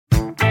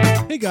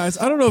Hey guys,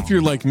 I don't know if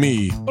you're like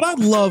me, but I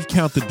love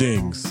Count the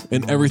Dings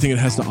and everything it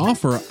has to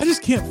offer. I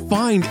just can't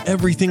find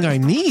everything I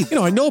need.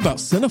 I know about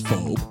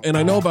Cinephobe, and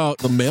I know about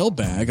the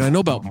mailbag, and I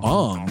know about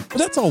Bomb, but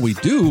that's all we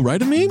do,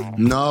 right, Amin?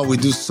 No, we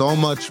do so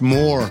much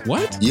more.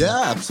 What?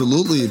 Yeah,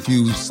 absolutely. If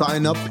you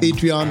sign up,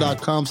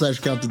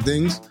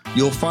 patreon.com/countthedings,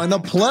 you'll find a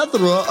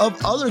plethora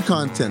of other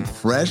content,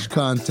 fresh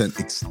content,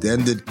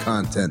 extended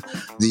content,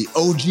 the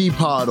OG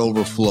pod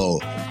overflow,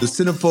 the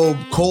Cinephobe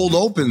cold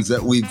opens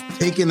that we've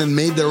taken and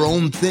made their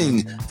own thing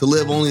to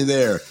live only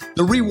there,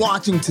 the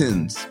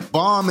Rewatchingtons,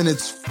 Bomb in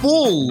its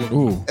full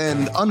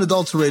and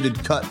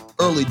unadulterated cut,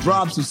 early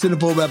drops of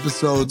Cinephobe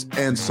episodes,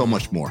 and so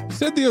much more.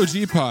 Said the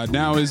OG pod.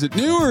 Now, is it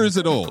new or is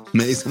it old?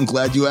 Mace, I'm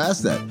glad you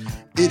asked that.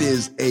 It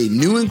is a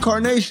new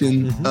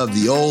incarnation of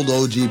the old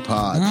OG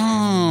pod.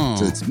 Oh.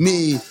 So it's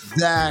me,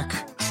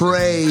 Zach,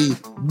 Trey,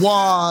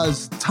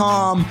 Waz,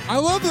 Tom. I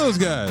love those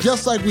guys.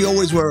 Just like we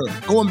always were.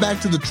 Going back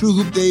to the True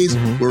Hoop days,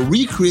 we're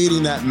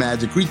recreating that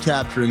magic,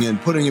 recapturing it,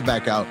 and putting it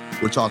back out.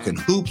 We're talking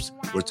hoops,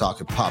 we're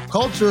talking pop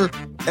culture,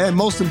 and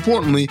most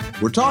importantly,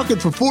 we're talking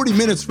for 40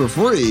 minutes for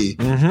free,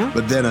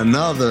 but then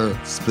another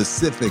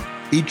specific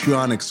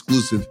Patreon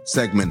exclusive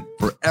segment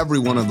for every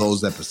one of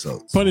those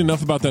episodes. Funny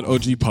enough about that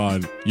OG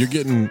pod, you're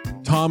getting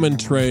Tom and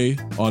Trey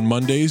on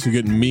Mondays. You're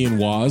getting me and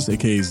Waz,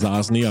 aka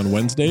Zosny, on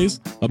Wednesdays.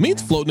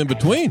 Amin's floating in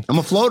between. I'm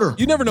a floater.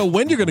 You never know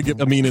when you're going to get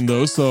Amin in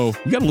those, so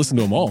you got to listen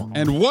to them all.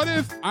 And what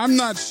if I'm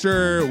not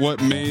sure what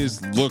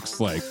Mayes looks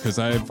like? Because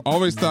I've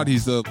always thought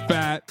he's a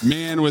fat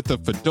man with a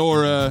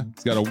fedora.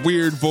 He's got a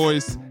weird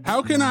voice.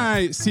 How can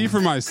I see for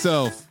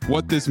myself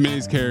what this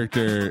Mayes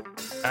character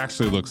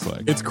actually looks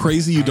like? It's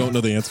crazy you don't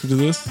know the answer to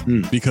this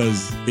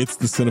because it's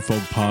the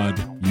Cinephobe Pod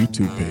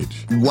YouTube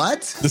page.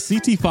 What? The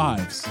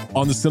CT5s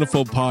on the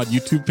Cinephobe Pod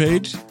YouTube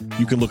page,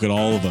 you can look at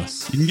all of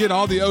us. You can get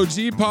all the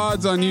OG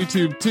pods on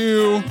YouTube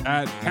too,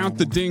 at Count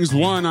the Dings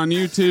 1 on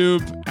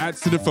YouTube, at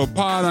Cinephobe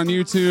Pod on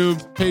YouTube,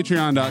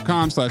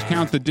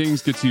 patreon.com/Count the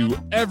Dings gets you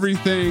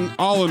everything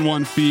all in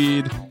one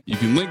feed. You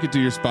can link it to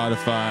your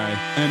Spotify.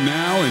 And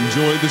now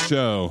enjoy the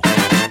show.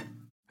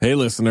 Hey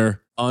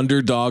listener,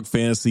 Underdog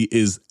Fantasy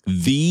is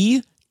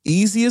the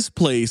easiest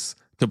place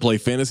to play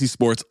fantasy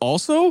sports.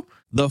 Also,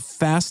 the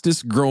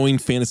fastest growing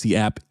fantasy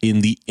app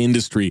in the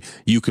industry.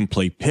 You can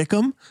play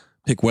Pick'em,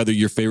 pick whether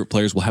your favorite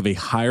players will have a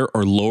higher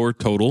or lower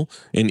total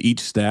in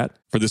each stat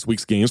for this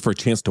week's games for a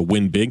chance to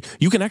win big.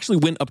 You can actually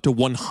win up to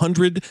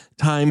 100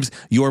 times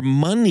your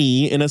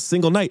money in a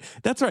single night.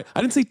 That's right.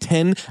 I didn't say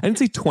 10. I didn't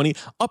say 20.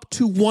 Up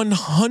to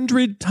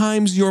 100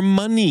 times your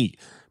money.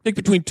 Pick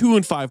between 2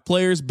 and 5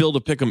 players, build a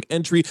Pick'em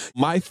entry.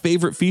 My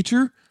favorite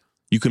feature,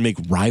 you can make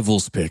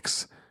rivals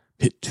picks.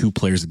 Pit 2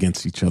 players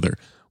against each other.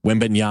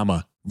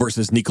 Wembanyama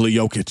versus Nikola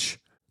Jokic.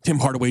 Tim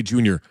Hardaway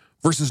Jr.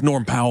 versus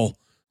Norm Powell.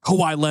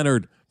 Kawhi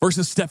Leonard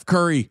versus Steph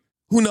Curry.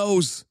 Who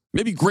knows?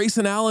 Maybe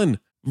Grayson Allen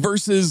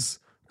versus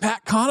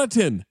Pat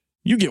Connaughton.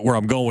 You get where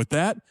I'm going with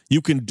that.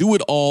 You can do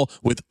it all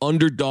with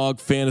Underdog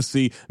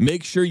Fantasy.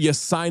 Make sure you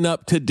sign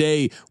up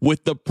today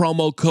with the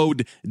promo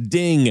code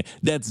DING.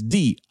 That's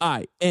DING,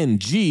 and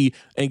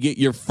get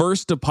your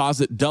first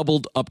deposit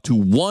doubled up to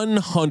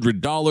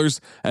 $100,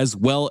 as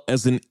well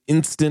as an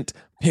instant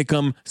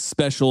Pick'em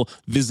special.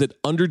 Visit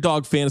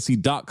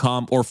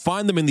underdogfantasy.com or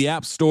find them in the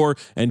App Store.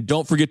 And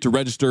don't forget to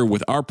register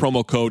with our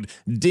promo code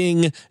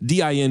DING,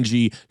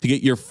 D-I-N-G, to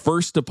get your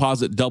first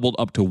deposit doubled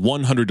up to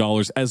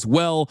 $100, as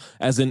well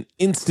as an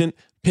instant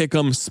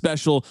Pick'em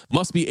special.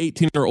 Must be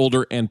 18 or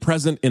older and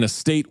present in a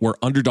state where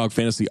Underdog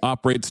Fantasy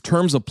operates.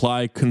 Terms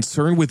apply.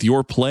 Concerned with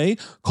your play?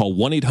 Call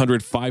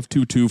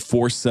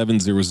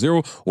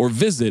 1-800-522-4700 or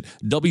visit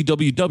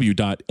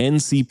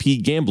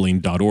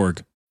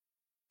www.ncpgambling.org.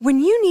 When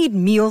you need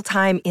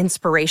mealtime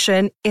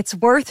inspiration, it's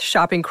worth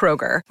shopping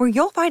Kroger, where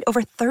you'll find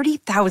over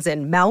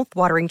 30,000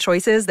 mouth-watering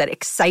choices that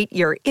excite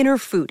your inner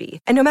foodie.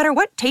 And no matter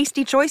what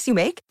tasty choice you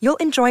make, you'll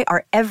enjoy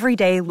our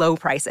everyday low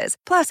prices,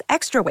 plus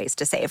extra ways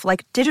to save,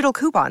 like digital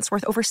coupons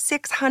worth over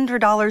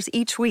 $600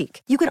 each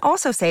week. You can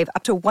also save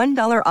up to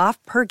 $1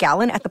 off per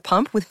gallon at the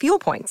pump with fuel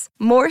points.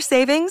 More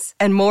savings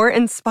and more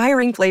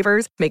inspiring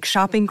flavors make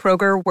shopping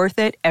Kroger worth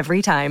it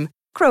every time.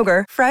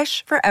 Kroger,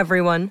 fresh for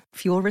everyone.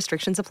 Fuel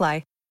restrictions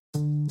apply.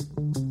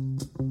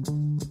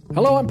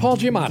 Hello, I'm Paul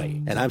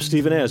Giamatti. And I'm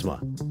Stephen Asma.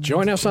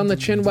 Join us on the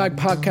Chinwag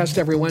podcast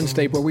every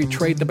Wednesday, where we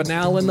trade the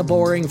banal and the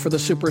boring for the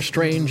super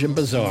strange and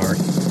bizarre.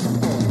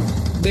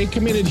 They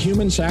committed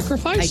human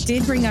sacrifice? I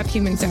did bring up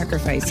human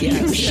sacrifice, yes.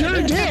 You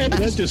sure did.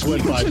 That just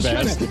went by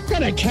fast.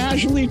 Kind of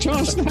casually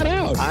toss that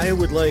out. I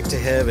would like to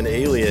have an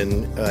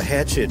alien,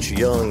 Hatchet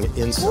Young,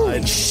 inside.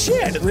 Holy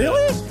shit,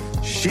 really?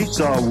 She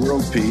saw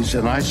world peace,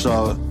 and I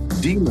saw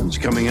demons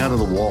coming out of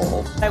the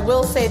wall. I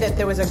will say that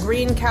there was a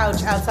green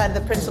couch outside of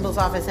the principal's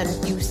office, and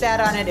you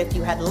sat on it if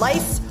you had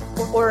lice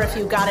or if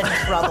you got into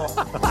trouble.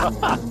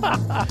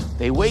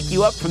 They wake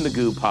you up from the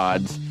goo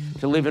pods,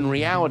 to live in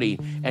reality,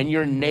 and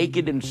you're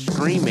naked and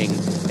screaming.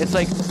 It's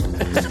like...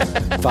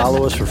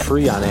 Follow us for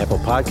free on Apple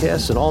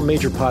Podcasts and all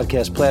major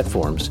podcast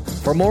platforms.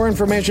 For more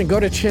information, go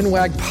to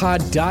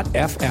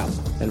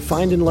chinwagpod.fm. And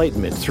find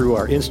enlightenment through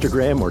our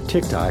Instagram or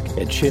TikTok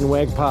at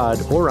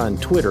chinwagpod or on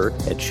Twitter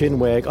at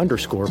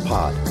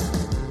chinwag_pod.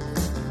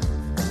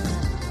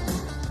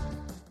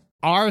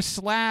 r/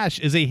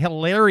 is a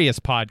hilarious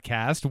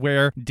podcast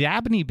where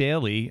Dabney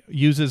Bailey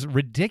uses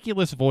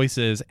ridiculous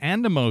voices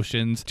and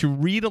emotions to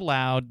read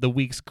aloud the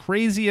week's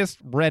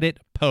craziest Reddit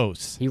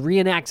posts. He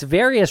reenacts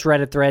various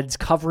Reddit threads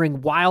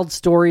covering wild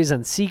stories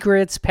and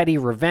secrets, petty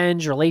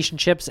revenge,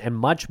 relationships, and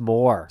much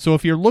more. So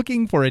if you're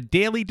looking for a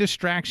daily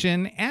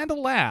distraction and a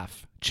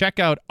laugh, check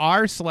out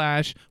r/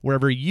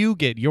 wherever you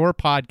get your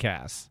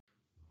podcasts.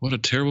 What a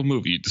terrible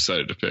movie you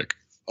decided to pick.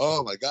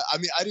 Oh my God. I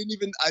mean, I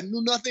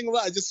knew nothing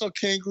about it. I just saw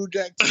Kangaroo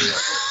Jack 2.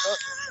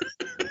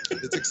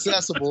 It's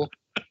accessible.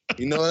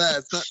 You know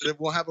that. It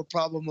won't have a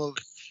problem of,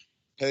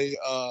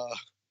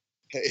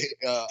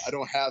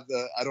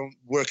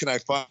 where can I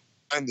find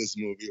this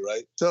movie,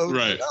 right? So,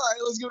 right. All right,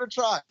 let's give it a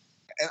try.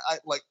 And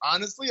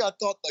honestly, I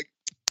thought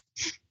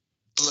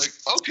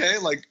okay,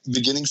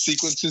 beginning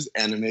sequences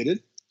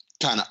animated,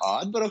 kind of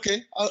odd, but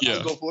okay, I'll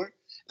go for it.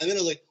 And then I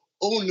was like,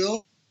 oh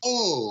no,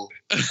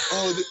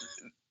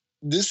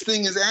 this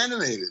thing is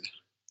animated.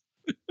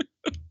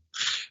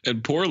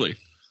 And poorly.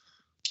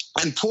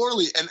 And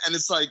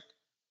it's like,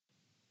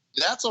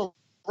 that's all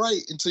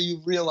right until you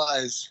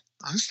realize,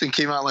 this thing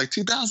came out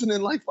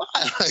 2005.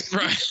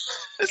 Right.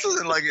 This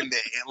wasn't in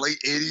the late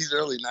 80s,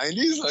 early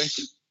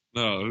 90s.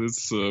 No,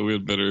 it's we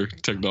had better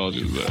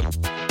technology than that.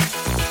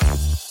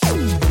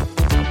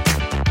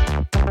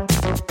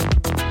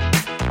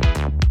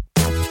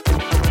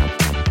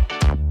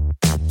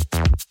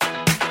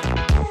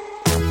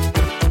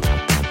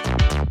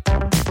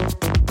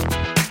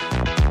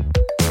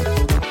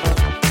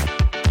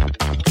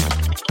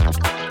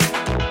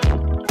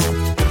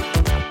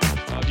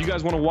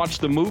 Want to watch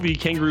the movie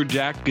Kangaroo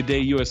Jack, Good Day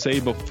U.S.A.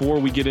 before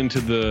we get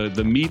into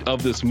the meat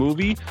of this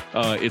movie,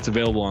 it's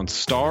available on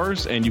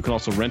Stars, and you can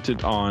also rent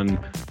it on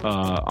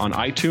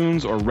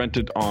iTunes or rent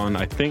it on,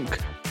 I think,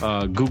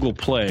 Google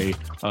Play.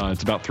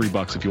 It's about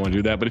 $3 if you want to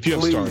do that. But if you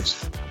have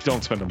Stars,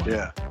 don't spend the money.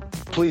 Yeah,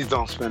 please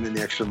don't spend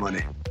any extra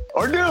money,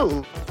 or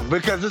do,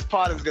 because this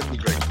pod is going to be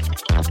great.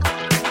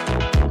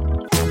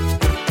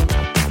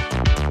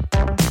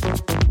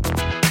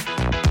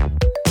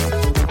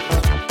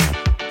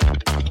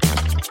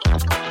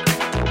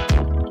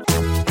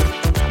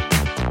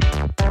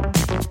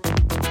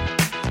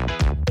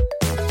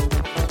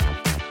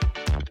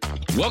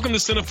 Welcome to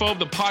Cinephobe,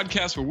 the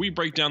podcast where we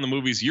break down the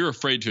movies you're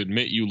afraid to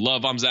admit you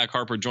love. I'm Zach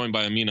Harper, joined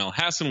by Amin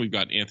Hassan. We've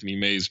got Anthony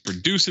Mayes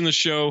producing the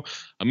show.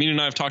 Amin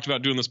and I have talked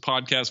about doing this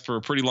podcast for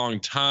a pretty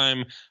long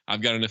time.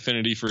 I've got an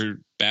affinity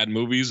for bad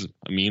movies.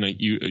 Amin,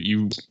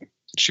 you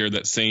share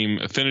that same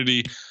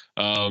affinity.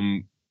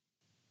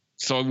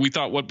 So we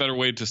thought, what better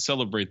way to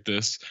celebrate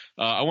this?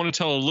 I want to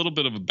tell a little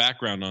bit of a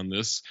background on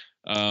this.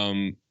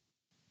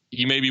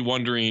 You may be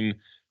wondering,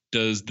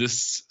 does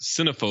this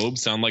Cinephobe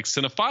sound like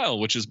Cinephile,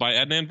 which is by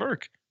Adnan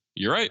Virk?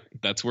 You're right.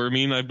 That's where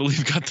I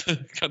believe got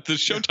the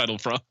show title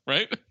from,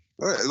 right?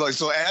 Right.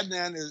 So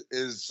Adnan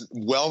is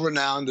well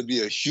renowned to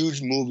be a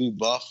huge movie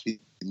buff. He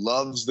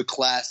loves the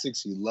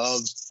classics. He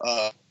loves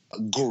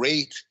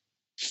great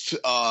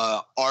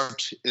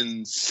art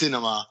in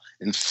cinema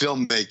and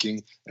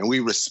filmmaking, and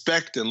we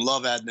respect and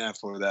love Adnan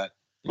for that.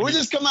 But we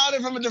just come at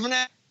it from a different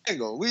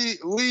angle. We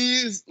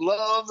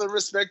love and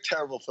respect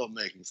terrible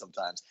filmmaking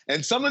sometimes.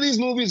 And some of these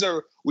movies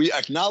we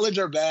acknowledge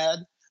are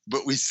bad,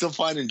 but we still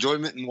find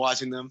enjoyment in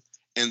watching them.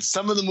 And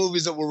some of the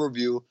movies that we'll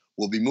review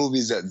will be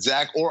movies that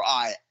Zach or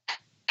I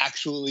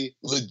actually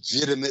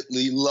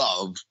legitimately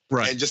love,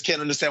 right, and just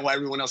can't understand why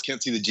everyone else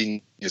can't see the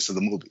genius of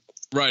the movie.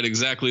 Right,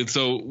 exactly. And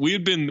so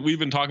we've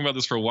been talking about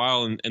this for a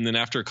while, and then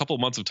after a couple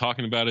of months of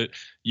talking about it,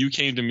 you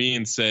came to me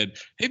and said,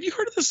 "Hey, have you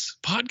heard of this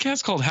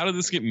podcast called How Did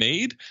This Get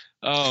Made?"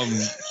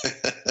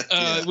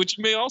 Which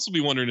you may also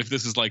be wondering if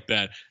this is like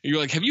that. And you're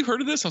like, "Have you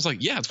heard of this?" I was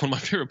like, "Yeah, it's one of my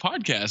favorite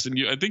podcasts." And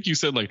I think you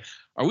said,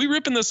 "Are we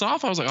ripping this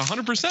off?" I was like,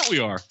 100% we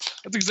are.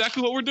 That's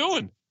exactly what we're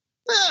doing.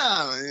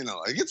 Yeah,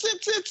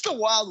 it's the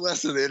Wild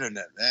West of the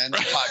internet, man.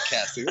 Right.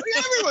 Podcasting.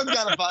 Everyone's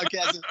got a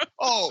podcast.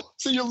 Oh,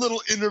 so your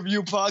little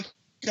interview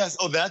podcast.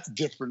 Oh, that's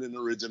different and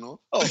original.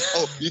 Oh,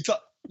 you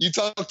talk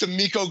to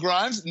Miko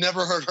Grimes?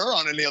 Never heard her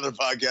on any other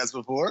podcast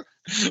before.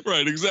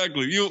 Right,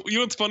 exactly. You know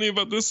what's funny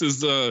about this is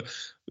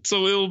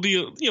so it'll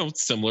be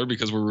similar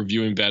because we're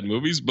reviewing bad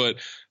movies, but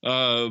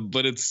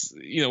it's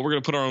we're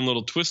gonna put our own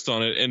little twist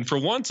on it. And for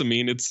once, I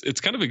mean,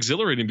 it's kind of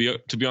exhilarating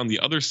to be on the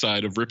other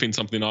side of ripping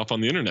something off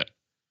on the internet,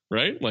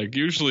 right? Like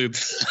usually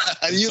it's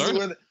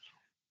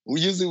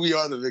Usually we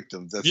are the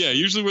victims.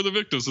 Usually we're the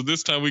victims. So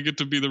this time we get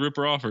to be the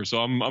ripper offer. So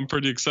I'm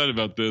pretty excited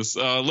about this.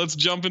 Let's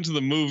jump into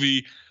the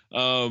movie.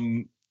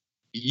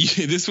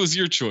 This was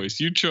your choice.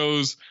 You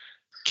chose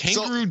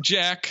Kangaroo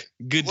Jack,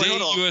 Good Day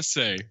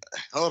U.S.A.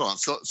 Hold on.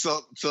 So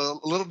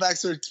a little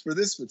backstory for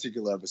this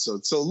particular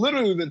episode. So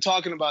literally we've been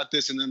talking about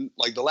this, and then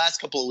the last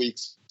couple of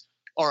weeks,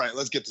 all right,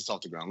 let's get this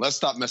off the ground. Let's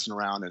stop messing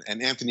around.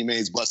 And Anthony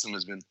Mayes, bless him,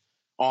 has been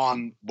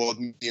on both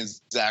me and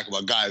Zach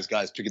about guys,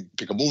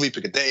 pick a movie,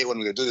 pick a day. When are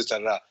we gonna do this? Da,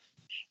 da, da.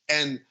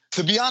 And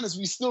to be honest,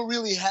 we still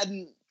really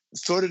hadn't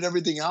sorted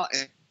everything out.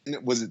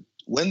 And was it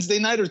Wednesday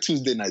night or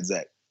Tuesday night,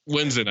 Zach?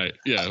 Wednesday night.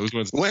 Yeah, it was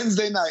Wednesday.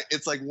 Wednesday night.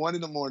 It's like 1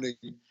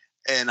 a.m,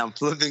 and I'm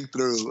flipping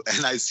through,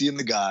 and I see in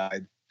the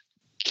guide,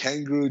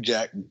 Kangaroo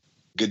Jack,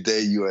 Good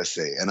Day,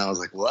 USA. And I was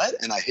like, what?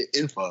 And I hit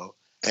info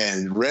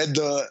and read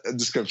the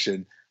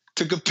description,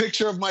 took a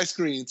picture of my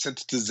screen,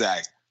 sent it to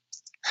Zach.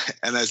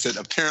 And I said,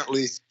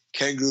 apparently,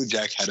 Kangaroo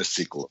Jack had a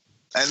sequel.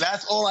 And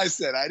that's all I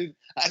said. I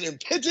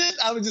didn't pitch it.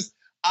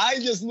 I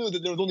just knew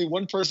that there was only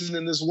one person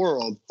in this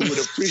world who would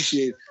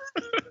appreciate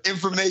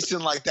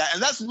information like that.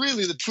 And that's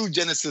really the true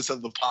genesis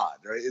of the pod,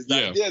 right? Is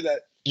the idea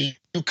that you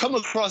come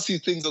across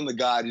these things on the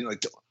guide, and you're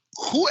like,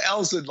 who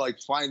else would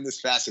like find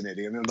this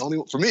fascinating? And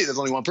for me, there's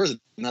only one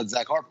person, and that's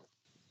Zach Harper.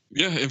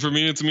 Yeah, and for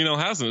me, it's Amin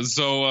Hassan.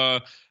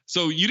 So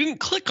you didn't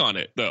click on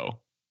it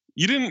though.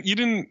 You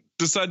didn't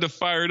decide to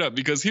fire it up,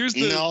 because here's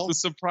the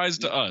surprise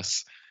to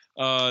us.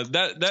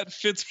 That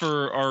fits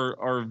for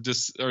our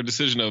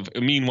decision of,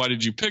 Amin, why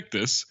did you pick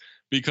this?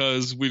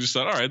 Because we just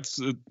thought, all right,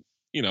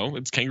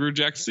 it's Kangaroo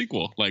Jack's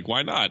sequel. Like,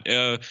 why not?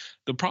 The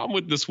problem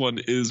with this one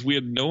is we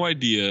had no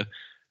idea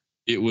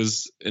it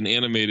was an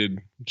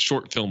animated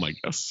short film, I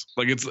guess.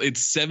 Like,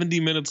 it's 70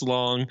 minutes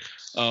long.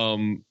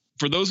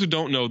 For those who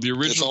don't know, the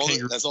original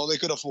that's all they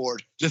could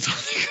afford. That's all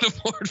they could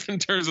afford in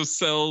terms of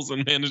cells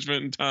and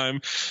management and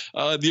time.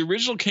 The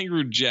original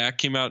Kangaroo Jack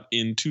came out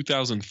in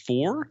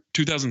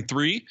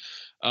 2003.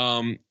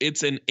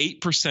 It's an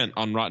 8%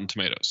 on Rotten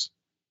Tomatoes.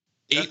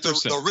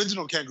 8%. The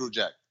original Kangaroo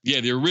Jack. Yeah,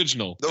 the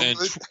original. And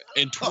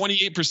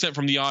 28%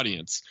 from the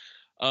audience.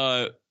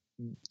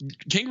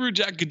 Kangaroo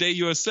Jack, Good Day,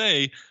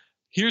 USA.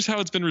 Here's how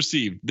it's been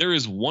received. There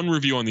is one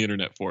review on the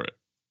internet for it.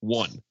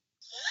 One.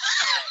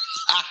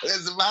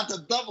 It's about to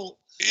double.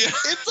 Yeah.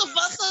 It's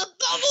about to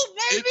double,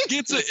 baby.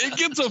 It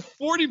gets a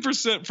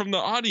 40% from the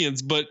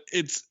audience, but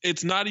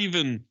it's not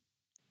even,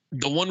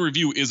 the one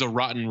review is a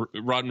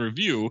rotten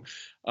review.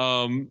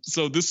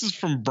 So this is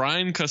from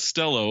Brian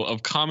Costello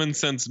of Common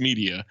Sense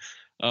Media.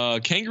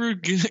 Kangaroo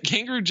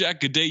Jack,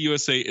 Good Day,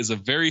 USA is a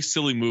very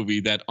silly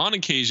movie that on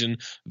occasion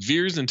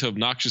veers into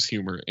obnoxious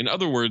humor. In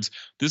other words,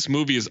 this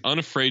movie is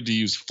unafraid to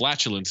use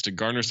flatulence to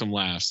garner some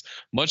laughs.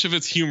 Much of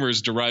its humor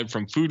is derived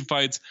from food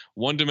fights,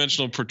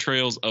 one-dimensional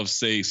portrayals of,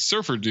 say,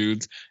 surfer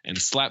dudes, and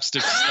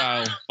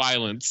slapstick-style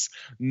violence.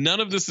 None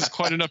of this is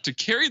quite enough to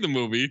carry the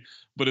movie,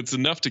 but it's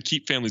enough to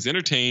keep families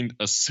entertained,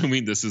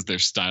 assuming this is their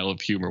style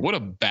of humor. What a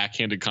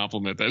backhanded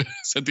compliment that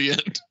is at the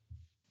end.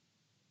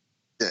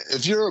 Yeah,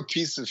 if you're a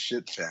piece of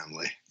shit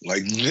family,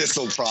 like, this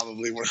will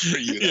probably work for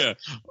you. Yeah.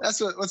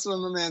 What's what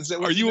my man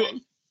said? Are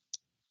you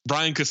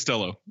Brian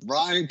Costello?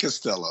 Brian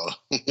Costello.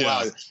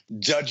 Yeah. Wow.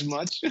 Judge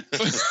much?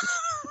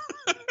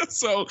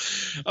 So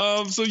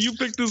you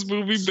picked this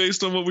movie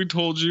based on what we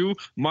told you.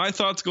 My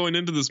thoughts going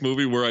into this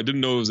movie were, I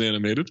didn't know it was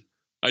animated.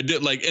 I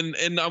did, like,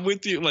 and I'm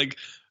with you, like,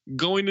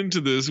 going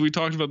into this, we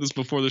talked about this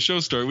before the show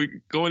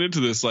started. Going into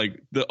this,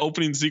 like, the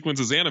opening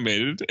sequence is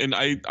animated, and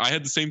I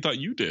had the same thought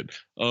you did.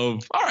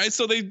 Of, all right,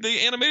 so they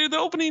animated the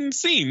opening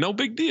scene, no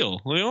big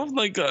deal. You know,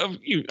 like,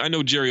 I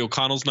know Jerry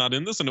O'Connell's not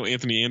in this. I know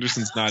Anthony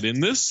Anderson's not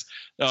in this.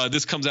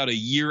 This comes out a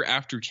year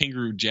after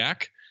Kangaroo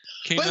Jack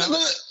came out.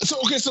 So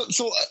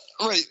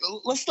all right,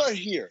 let's start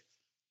here,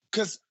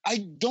 because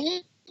I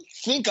don't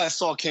think I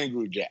saw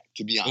Kangaroo Jack,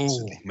 to be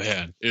honest with you.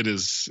 Man,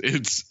 it's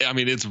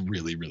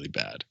really, really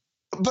bad.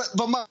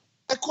 But my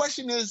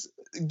question is,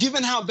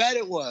 given how bad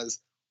it was,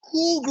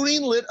 who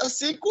greenlit a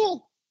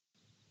sequel?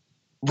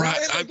 Right.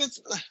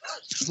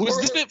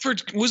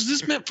 Was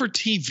this meant for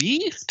TV?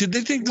 Did they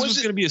think this was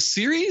going to be a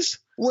series?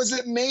 Was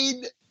it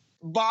made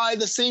by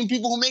the same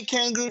people who make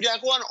Kangaroo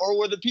Jack 1, or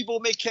were the people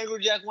who make Kangaroo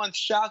Jack 1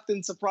 shocked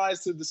and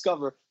surprised to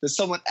discover that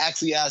someone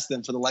actually asked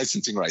them for the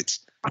licensing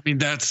rights? I mean,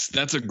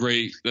 that's a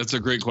great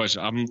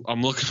question.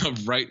 I'm looking up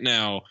right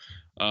now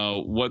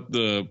what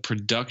the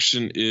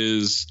production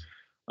is.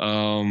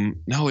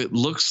 No, it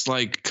looks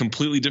like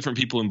completely different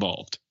people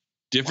involved.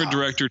 Different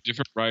director,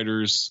 different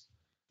writers.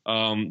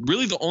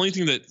 Really, the only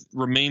thing that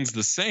remains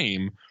the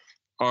same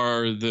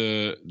are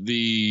the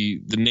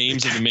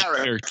names of the main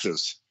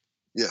characters.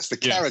 Yes, the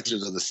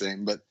characters are the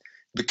same, but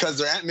because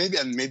they're maybe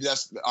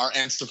that's our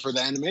answer for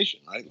the animation,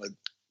 right? Like,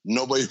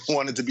 nobody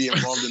wanted to be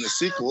involved in a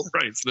sequel,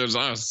 right? So there's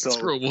us. So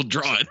screw it, we'll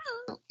draw it.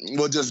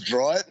 We'll just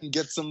draw it and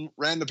get some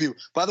random people.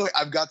 By the way,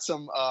 I've got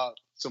some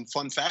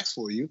fun facts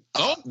for you.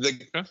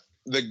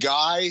 The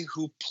guy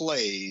who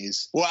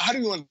plays, well, how do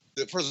we want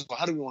to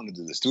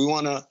do this? Do we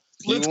want to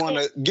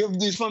give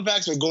these fun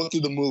facts, or go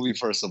through the movie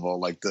first of all?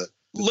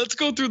 Let's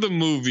go through the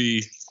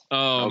movie.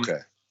 Okay.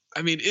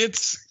 I mean,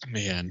 it's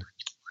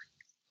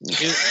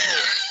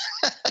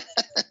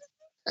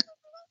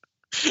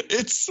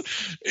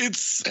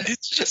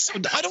just,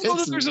 I don't know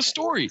that there's a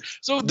story.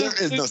 So there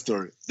is no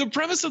story. The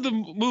premise of the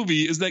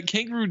movie is that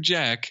Kangaroo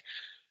Jack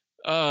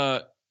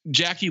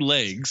Jackie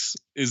Legs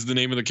is the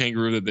name of the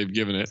kangaroo that they've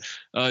given it.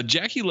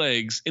 Jackie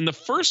Legs in the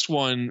first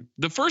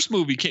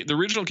movie, the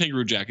original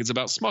Kangaroo Jack, is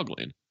about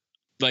smuggling.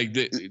 Like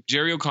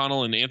Jerry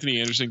O'Connell and Anthony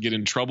Anderson get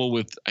in trouble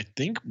with, I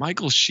think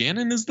Michael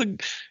Shannon is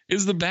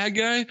the bad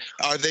guy.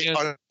 Are they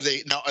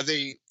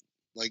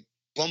like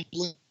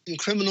bumbling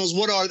criminals?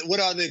 What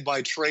are they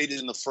by trade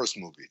in the first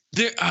movie?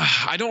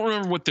 I don't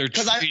remember what they're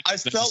because I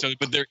felt,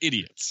 but they're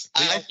idiots.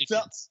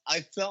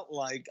 I felt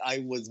like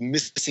I was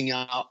missing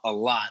out a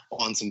lot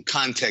on some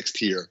context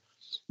here,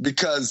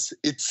 because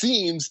it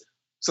seems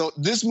so.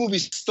 This movie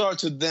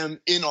starts with them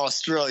in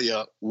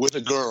Australia with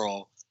a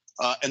girl.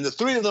 And the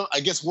three of them, I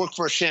guess, work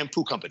for a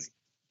shampoo company.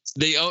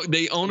 They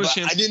own a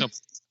shampoo company.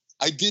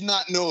 I did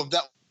not know if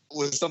that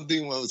was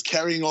something that was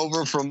carrying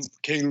over from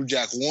Kangaroo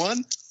Jack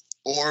 1,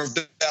 or if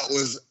that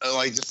was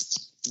like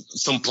just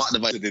some plot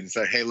device that they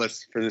decided, hey,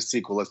 for this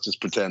sequel, let's just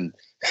pretend.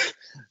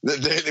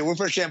 They work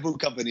for a shampoo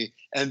company,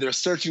 and they're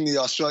searching the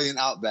Australian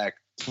outback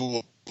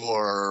for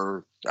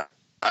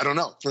I don't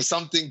know, for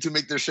something to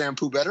make their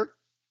shampoo better.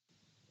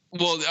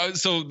 Well,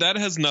 so that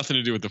has nothing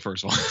to do with the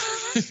first one.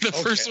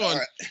 First one.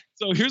 Right.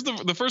 So here's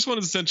the first one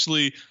is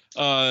essentially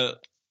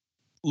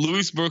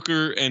Louis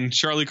Booker and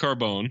Charlie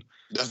Carbone.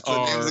 That's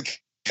the names of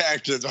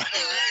characters. I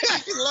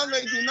love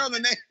it. You know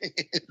the names.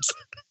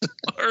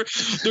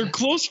 They're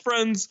close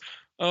friends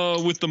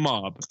with the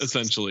mob,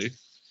 essentially.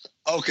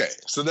 Okay,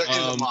 so there is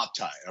a mob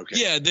tie.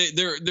 Okay. Yeah,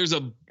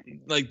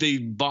 they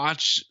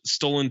botch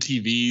stolen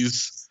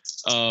TVs,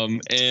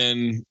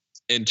 and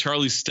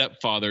Charlie's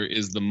stepfather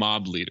is the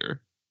mob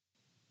leader.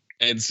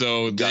 And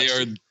so they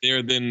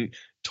are then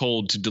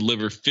told to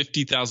deliver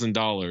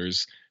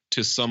 $50,000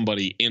 to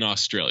somebody in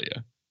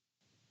Australia.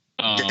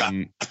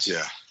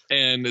 Gotcha.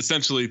 And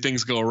essentially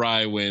things go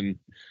awry when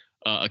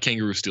a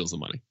kangaroo steals the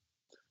money.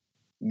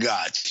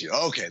 Gotcha.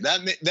 Okay,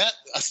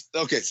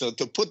 okay. So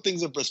to put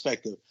things in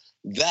perspective,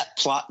 that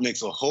plot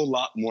makes a whole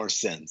lot more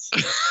sense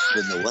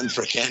than the one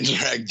for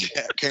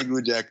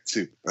Kangaroo Jack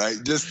 2. Right?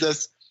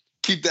 Just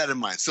keep that in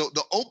mind. So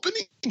the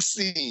opening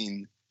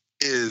scene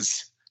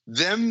is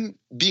them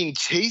being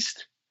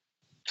chased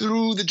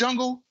through the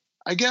jungle,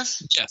 I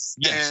guess. Yes.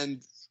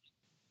 And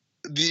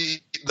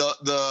the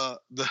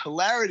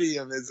hilarity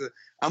of it is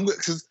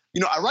because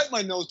I write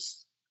my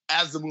notes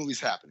as the movie's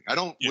happening. I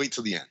don't wait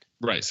till the end.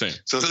 Right. Same.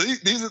 So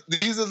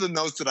these are the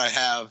notes that I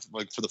have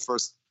like for the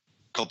first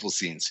couple of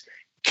scenes.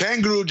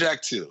 Kangaroo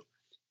Jack 2.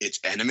 It's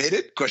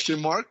animated ?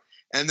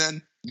 And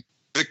then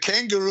the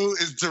kangaroo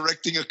is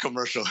directing a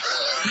commercial.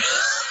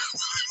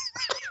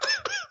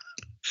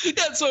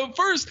 Yeah, so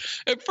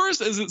at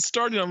first, as it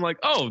started, I'm like,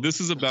 oh,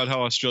 this is about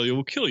how Australia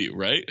will kill you,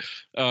 right?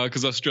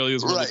 Because Australia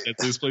is one of the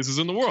deadliest places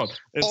in the world.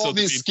 And all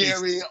these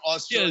scary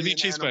Australian to be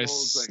chased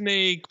animals, by a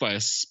snake, by a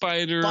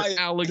spider,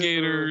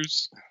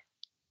 alligators.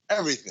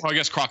 Everything. Well, I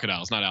guess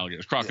crocodiles, not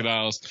alligators.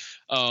 Crocodiles.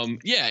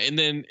 Yeah. And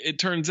then it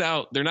turns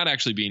out they're not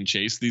actually being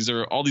chased.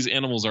 All these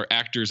animals are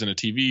actors in a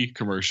TV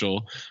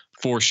commercial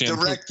for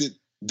shampoo.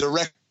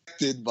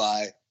 Directed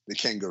by the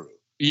kangaroo.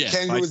 Yeah. The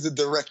kangaroo is the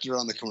director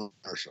on the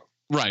commercial.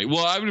 Right.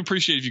 Well, I would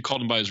appreciate if you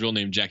called him by his real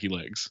name, Jackie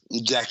Legs.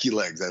 Jackie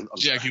Legs.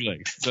 Jackie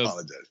Legs. I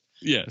apologize.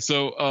 Yeah.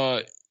 So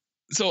a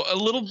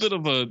little bit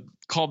of a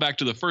callback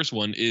to the first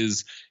one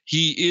is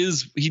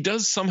he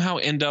does somehow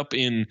end up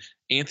in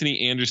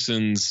Anthony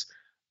Anderson's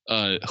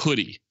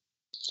hoodie.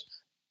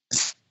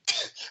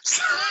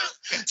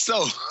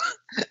 So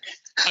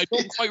I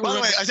don't quite remember. By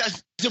the way, I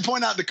should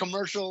point out the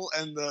commercial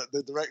and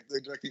the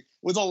directing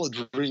was all a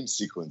dream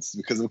sequence,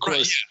 because of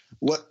course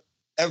what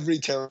every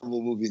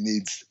terrible movie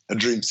needs a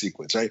dream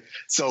sequence, right?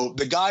 So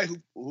the guy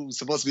who's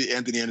supposed to be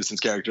Anthony Anderson's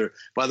character,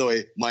 by the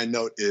way, my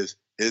note is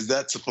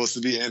that supposed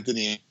to be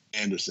Anthony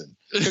Anderson?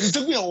 Because it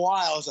took me a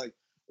while. I was like,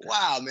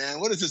 wow,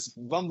 man, what is this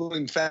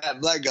bumbling fat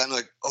black guy? I'm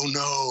like, oh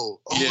no,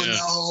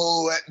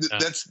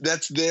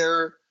 that's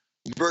their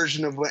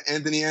version of what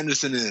Anthony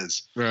Anderson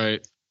is.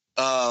 Right.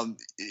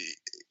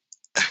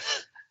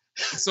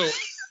 So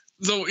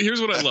here's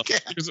what I love.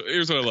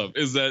 Here's what I love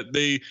is that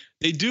they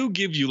do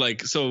give you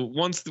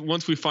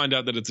once we find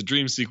out that it's a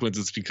dream sequence,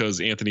 it's because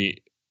Anthony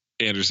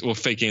Anderson,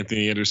 fake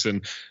Anthony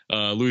Anderson,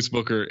 Louis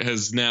Booker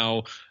has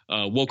now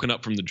woken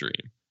up from the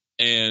dream,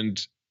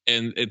 and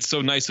it's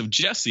so nice of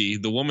Jessie,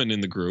 the woman in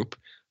the group,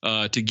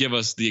 to give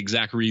us the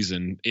exact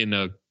reason in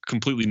a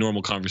completely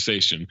normal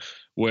conversation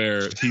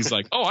where he's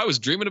like, oh, I was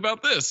dreaming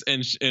about this.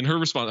 And her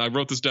response, I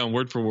wrote this down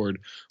word for word.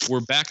 We're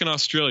back in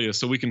Australia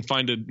so we can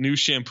find a new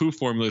shampoo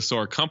formula so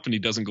our company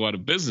doesn't go out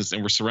of business,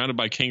 and we're surrounded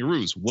by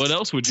kangaroos. What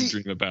else would you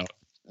dream about?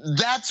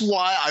 That's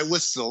why I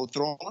was so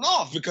thrown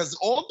off, because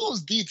all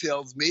those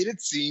details made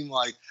it seem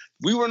like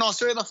we were in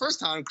Australia the first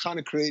time trying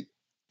to create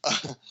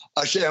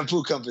a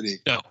shampoo company.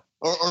 No.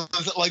 Or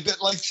like that,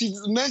 like she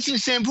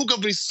mentioned shampoo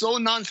companies so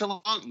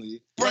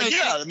nonchalantly. Right? Like,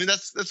 yeah, I mean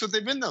that's what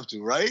they've been up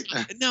to, right?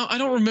 Now I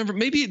don't remember.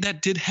 Maybe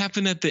that did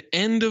happen at the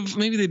end of.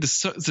 Maybe they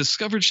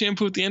discovered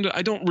shampoo at the end.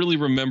 I don't really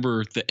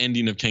remember the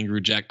ending of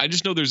Kangaroo Jack. I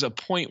just know there's a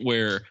point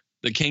where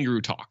the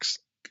kangaroo talks.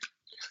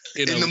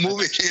 In the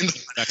movie.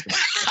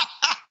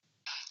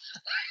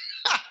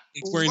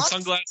 It's wearing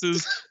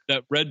sunglasses,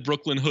 that red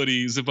Brooklyn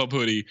hoodie, zip-up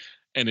hoodie,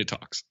 and it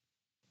talks.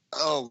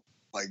 Oh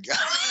my God.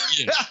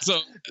 Yeah.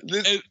 So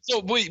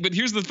wait, but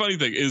here's the funny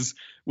thing is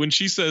when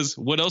she says,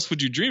 "What else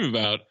would you dream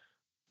about?"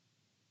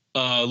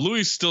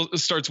 Louis still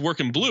starts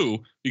working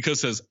blue because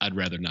says, "I'd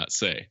rather not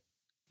say."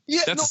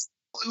 Yeah,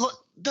 look,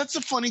 that's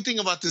the funny thing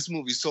about this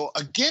movie. So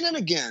again and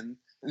again,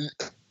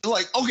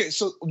 like, okay,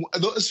 so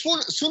as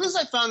soon as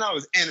I found out it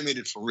was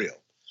animated for real,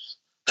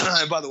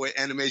 and by the way,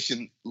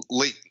 animation,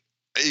 late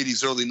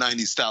 80s, early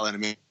 90s style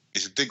animation,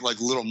 think like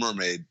Little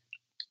Mermaid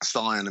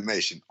style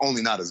animation,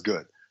 only not as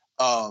good.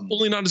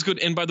 Only not as good.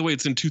 And by the way,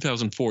 it's in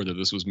 2004 that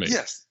this was made.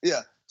 Yes,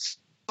 yeah.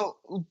 So,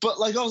 but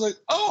like I was like,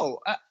 oh,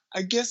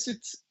 I guess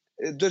it's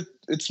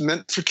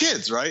meant for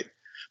kids, right?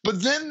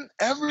 But then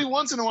every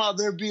once in a while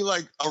there'd be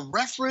like a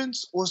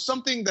reference or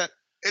something that,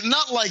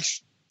 not like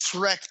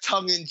Shrek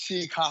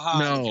tongue-in-cheek,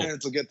 haha, the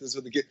parents will get this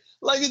with the kid.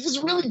 Like, it's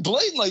just really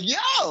blatant, like,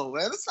 yo,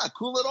 man, that's not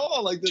cool at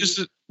all. Like, just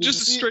a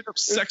straight up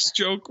sex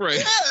joke, right?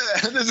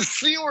 Yeah, and there's a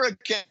scene where a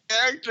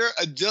character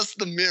adjusts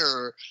the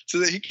mirror so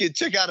that he can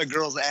check out a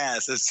girl's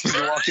ass as she's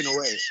walking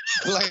away.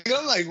 Like,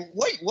 I'm like,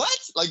 wait, what?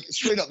 Like,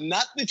 straight up,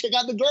 not to check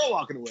out the girl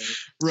walking away.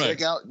 Right.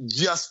 Check out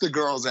just the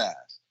girl's ass.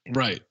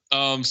 Right.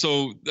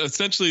 So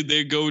essentially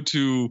they go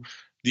to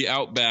the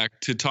outback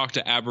to talk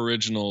to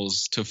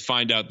Aboriginals to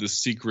find out the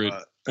secret.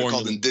 They're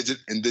called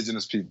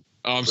indigenous people.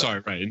 Oh, I'm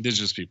sorry. Right.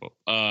 Indigenous people.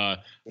 Yeah.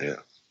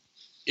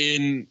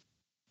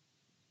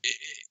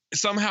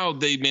 Somehow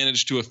they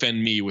managed to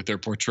offend me with their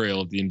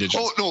portrayal of the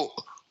indigenous. Oh,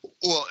 no.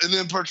 Well, and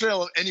then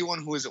portrayal of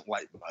anyone who isn't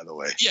white, by the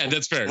way. Yeah,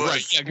 that's fair.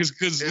 Right. Yeah,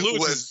 because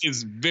Lewis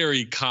is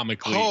very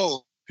comically,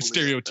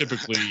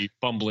 stereotypically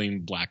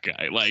bumbling black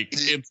guy. Like,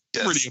 it's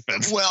pretty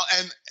offensive. Well,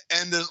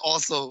 and there's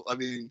also, I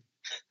mean,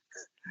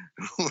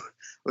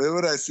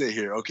 what did I say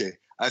here? Okay.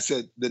 I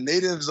said the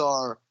natives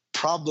are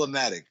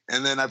problematic.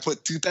 And then I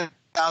put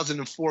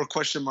 2004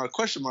 question mark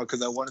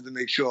because I wanted to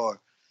make sure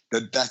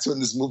that that's when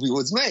this movie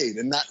was made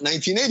and not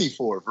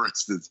 1984, for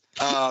instance.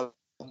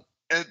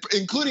 And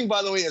including,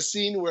 by the way, a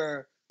scene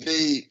where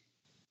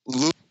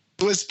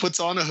Lewis puts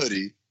on a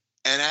hoodie,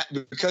 and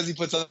because he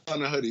puts on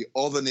a hoodie,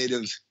 all the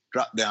natives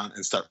drop down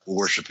and start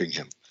worshiping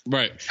him.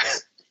 Right.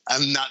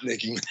 I'm not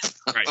making that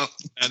up. Right.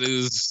 That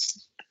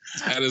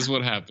is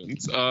what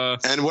happens.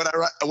 And what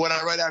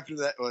I write after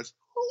that was,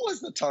 who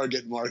was the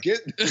target market?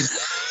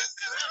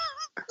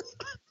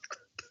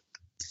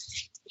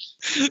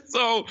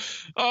 So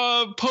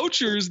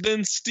poachers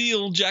then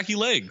steal Jackie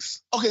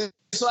Legs. Okay,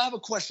 so I have a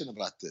question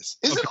about this.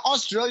 Isn't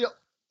Australia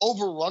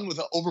overrun with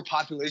an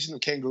overpopulation of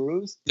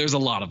kangaroos? There's a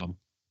lot of them.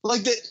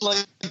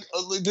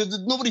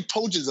 Nobody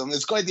poaches them.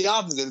 It's quite the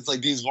opposite. It's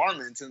like these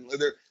varmints, and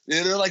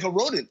they're like a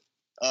rodent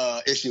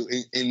issue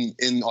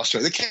in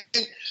Australia.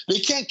 They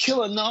can't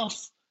kill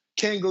enough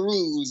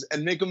kangaroos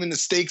and make them into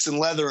steaks and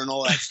leather and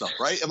all that stuff,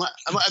 right?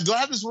 Do I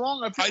have this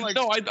wrong?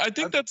 I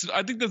think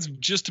that's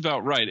just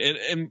about right.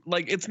 And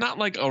like, it's not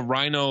like a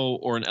rhino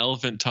or an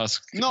elephant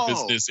tusk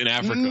business in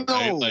Africa,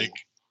 right? Like,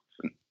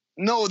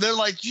 no, they're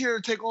like, here,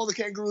 take all the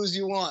kangaroos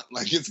you want.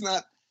 Like, it's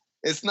not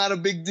a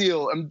big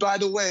deal. And by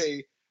the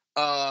way,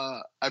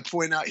 I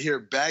point out here,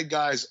 bad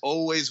guys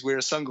always wear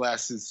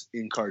sunglasses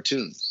in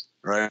cartoons,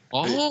 right?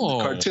 Oh,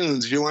 in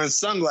cartoons, if you're wearing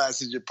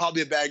sunglasses, you're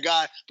probably a bad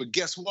guy. But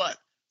guess what?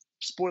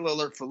 Spoiler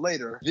alert for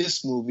later,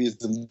 this movie is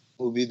the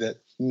movie that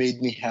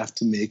made me have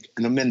to make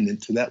an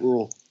amendment to that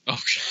rule.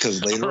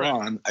 Because later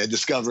on, I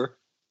discover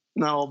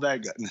not all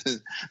bad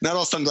guys, not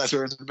all sunglass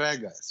wearers are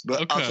bad guys.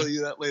 But I'll tell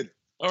you that later.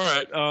 All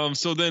right.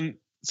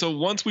 So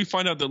once we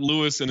find out that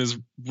Lewis and his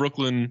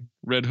Brooklyn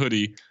red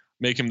hoodie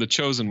make him the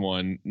chosen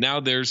one,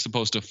 now they're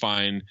supposed to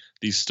find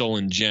these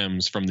stolen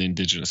gems from the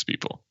indigenous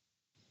people.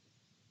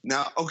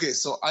 Now, okay,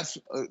 so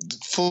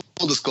full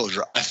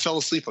disclosure, I fell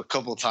asleep a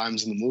couple of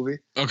times in the movie.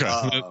 Okay.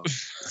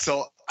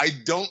 So I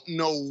don't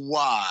know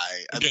why.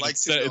 Again,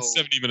 it's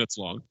 70 minutes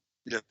long.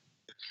 Yeah.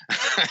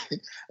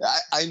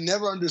 I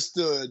never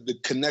understood the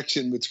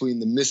connection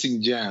between the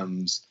missing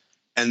gems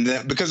and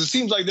then, because it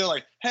seems like they're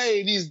like,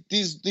 hey,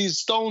 these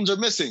stones are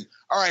missing.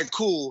 All right,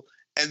 cool.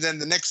 And then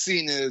the next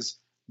scene is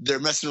they're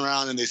messing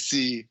around and they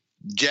see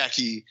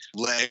Jackie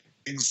Legs.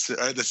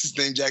 That's his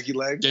name, Jackie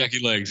Legs. Jackie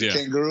Legs, yeah.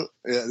 Kangaroo.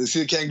 Yeah, they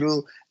see a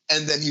kangaroo,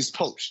 and then he's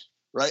poached,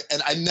 right?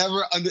 And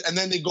and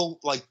then they go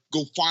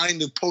find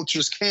the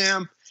poacher's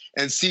camp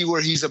and see where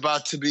he's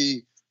about to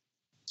be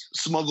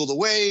smuggled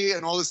away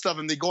and all this stuff.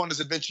 And they go on this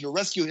adventure to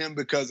rescue him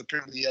because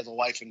apparently he has a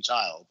wife and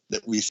child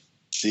that we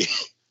see.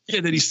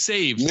 Yeah, that he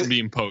saved from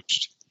being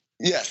poached.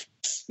 Yes,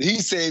 he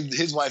saved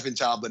his wife and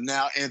child, but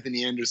now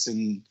Anthony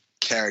Anderson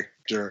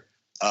character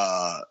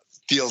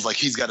feels like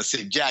he's got to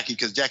save Jackie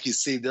because Jackie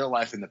saved their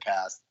life in the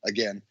past.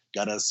 Again,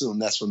 got to assume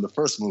that's from the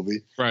first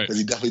movie. Right. Because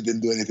he definitely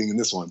didn't do anything in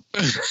this one.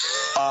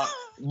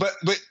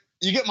 But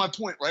you get my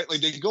point, right?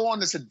 Like, they go on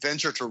this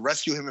adventure to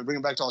rescue him and bring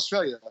him back to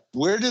Australia.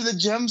 Where do the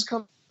gems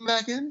come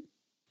back in?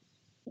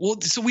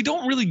 Well, so we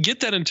don't really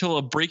get that until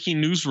a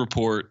breaking news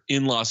report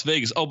in Las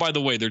Vegas. Oh, by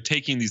the way, they're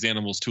taking these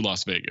animals to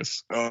Las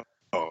Vegas. Yeah.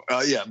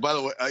 By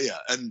the way, yeah.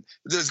 And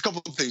there's a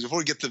couple of things before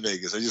we get to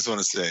Vegas. I just want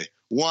to say,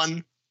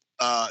 one,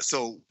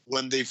 So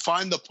when they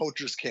find the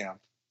poachers camp,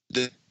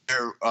 they're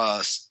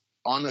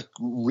on a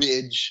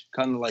ridge,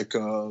 kind of like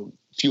a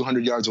few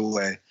hundred yards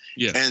away.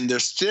 Yeah. And they're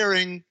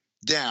staring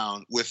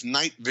down with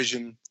night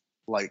vision,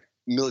 like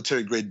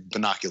military grade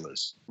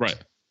binoculars. Right.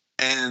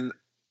 And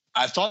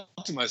I thought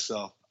to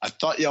myself, I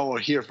thought y'all were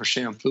here for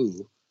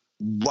shampoo.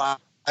 Why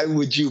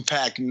would you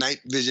pack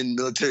night vision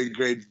military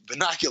grade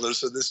binoculars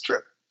for this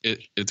trip?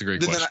 It's a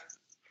great question.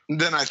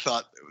 Then I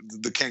thought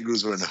the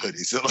kangaroos were in a hoodie.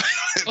 So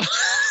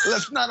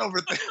let's not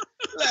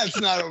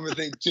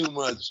overthink too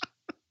much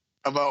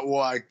about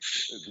why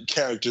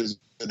characters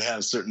would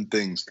have certain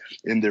things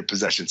in their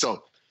possession.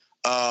 So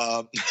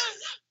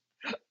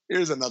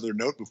here's another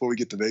note before we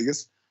get to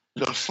Vegas.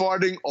 The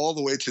farting all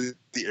the way to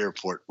the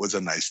airport was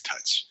a nice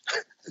touch.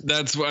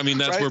 That's right?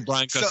 Where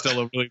Brian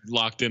Costello really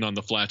locked in on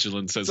the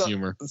flatulence as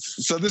humor.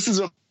 So this is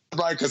what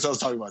Brian Costello's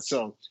talking about.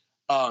 So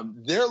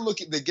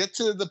they get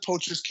to the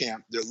poachers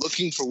camp. They're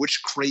looking for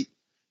which crate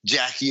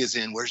Jackie is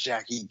in. Where's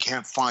Jackie?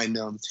 Can't find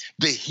them.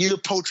 They hear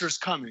poachers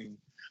coming.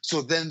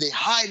 So then they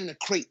hide in a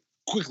crate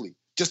quickly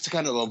just to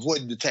kind of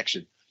avoid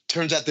detection.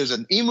 Turns out there's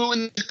an emu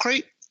in the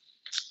crate.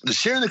 They're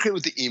sharing the crate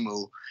with the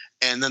emu.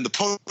 And then the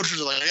poachers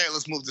are like, hey,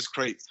 let's move this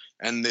crate.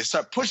 And they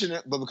start pushing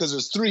it, but because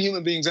there's 3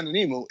 human beings and an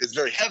emu, it's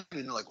very heavy.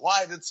 And they're like,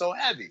 why is it so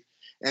heavy?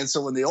 And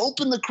so when they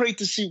open the crate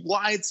to see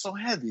why it's so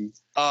heavy,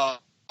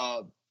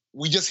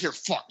 we just hear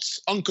farts,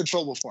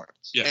 uncontrollable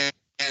farts. Yeah.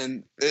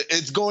 And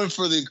it's going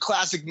for the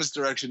classic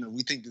misdirection of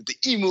we think that the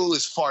emu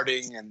is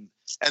farting, and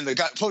the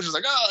poacher's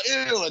like, oh,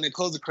 ew, and they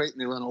close the crate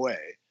and they run away.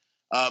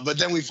 But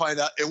then we find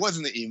out it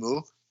wasn't the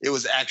emu. It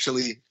was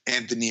actually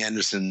Anthony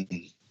Anderson.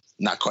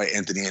 Not quite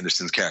Anthony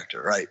Anderson's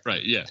character, right?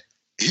 Right, yeah.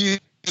 He's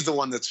the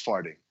one that's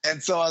farting.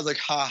 And so I was like,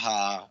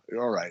 ha,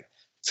 all right.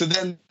 So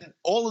then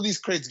all of these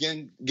crates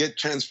get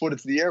transported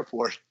to the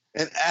airport.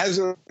 And as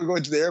we're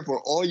going to the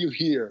airport, all you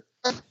hear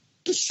are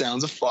the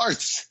sounds of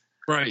farts.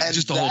 Right, and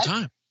just the whole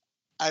time.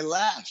 I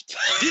laughed.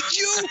 Did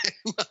you?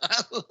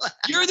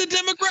 You're the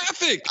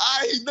demographic.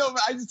 I know,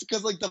 but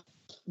because like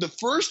the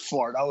first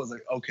fart, I was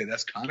like, okay,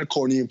 that's kind of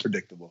corny and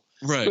predictable.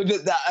 Right.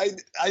 But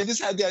I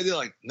just had the idea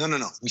like, no,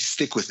 we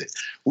stick with it.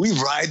 We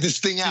ride this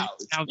thing out.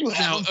 You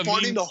have them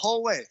farting the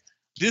whole way.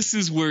 This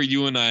is where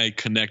you and I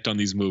connect on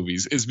these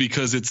movies, is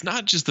because it's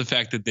not just the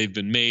fact that they've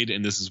been made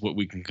and this is what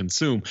we can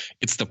consume.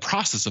 It's the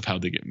process of how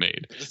they get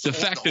made. The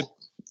fact that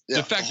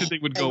they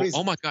would go,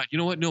 oh my God, you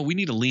know what? No, we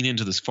need to lean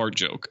into this fart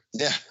joke.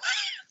 Yeah.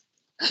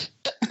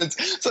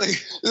 It's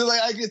like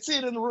I could see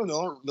it in the room.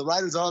 The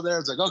writers are there.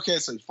 It's like, okay,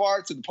 so he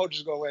farts and the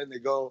poachers go away and they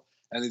go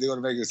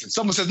to Vegas. And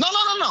someone says, no.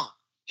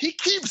 He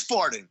keeps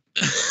farting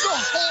the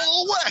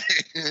whole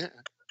way.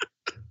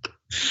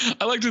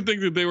 I like to think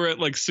that they were at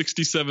like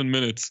 67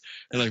 minutes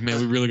and like, man,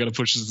 we really got to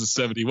push this to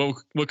 70.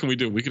 What can we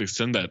do? We could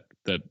extend that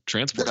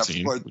transport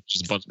scene, which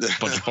is a bunch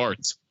of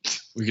farts.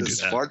 We could do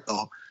that.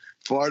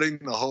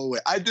 Farting the whole way.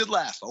 I did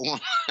laugh. I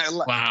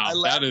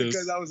laughed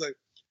because I was like,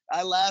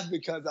 I laughed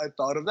because I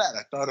thought of that.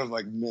 I thought of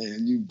like,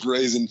 man, you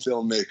brazen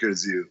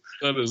filmmakers,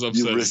 that is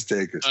upsetting. You risk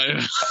takers.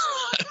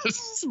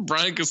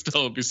 Brian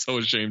Costello would be so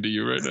ashamed of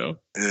you right now.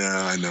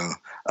 Yeah, I know.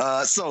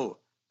 So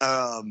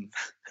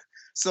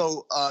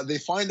they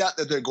find out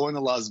that they're going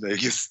to Las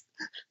Vegas,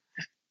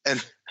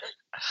 and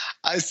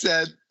I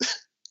said,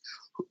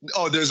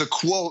 "Oh, there's a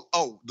quote.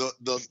 Oh,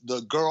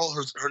 the girl,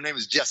 her name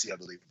is Jessie, I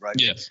believe, right?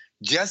 Yes.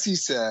 Jessie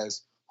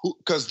says,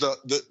 because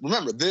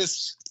remember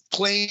this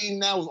plane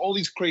now with all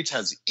these crates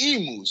has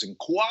emus and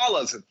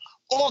koalas and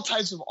all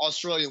types of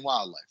Australian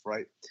wildlife,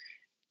 right?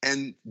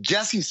 And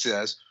Jessie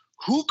says,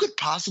 who could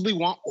possibly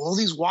want all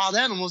these wild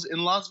animals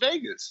in Las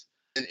Vegas?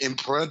 And in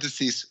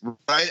parentheses,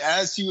 right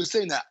as she was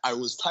saying that, I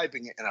was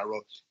typing it and I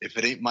wrote, if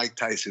it ain't Mike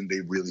Tyson,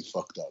 they really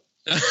fucked up.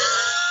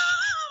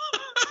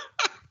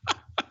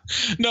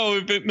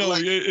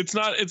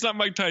 It's not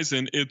Mike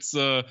Tyson. It's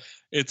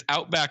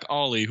Outback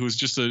Ollie, who's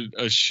just a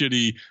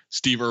shitty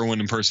Steve Irwin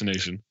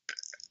impersonation.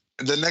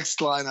 The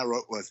next line I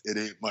wrote was, it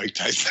ain't Mike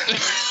Tyson.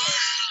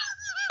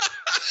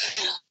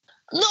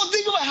 No,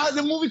 think about how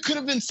the movie could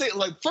have been saying.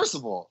 Like, first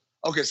of all,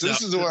 okay, so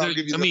this is where I'll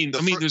give you.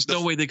 There's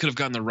no way they could have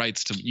gotten the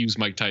rights to use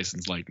Mike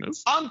Tyson's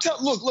likeness.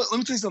 Look, let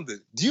me tell you something.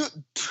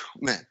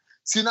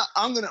 See now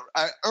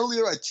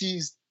earlier I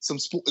teased some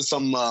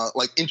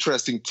like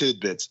interesting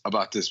tidbits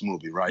about this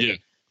movie, right? Yeah.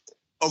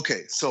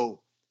 Okay,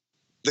 so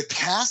the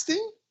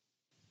casting,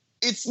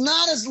 it's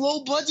not as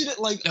low budgeted.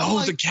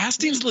 The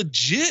casting's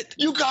legit.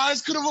 You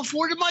guys could have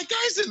afforded Mike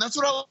Tyson. That's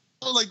what I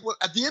was like.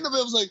 At the end of it,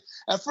 I was like,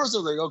 at first I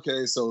was like,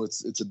 okay, so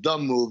it's a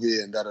dumb movie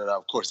and da da da.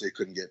 Of course they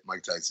couldn't get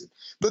Mike Tyson,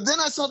 but then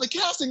I saw the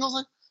casting. I was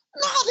like,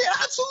 no, they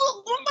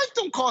absolutely Mike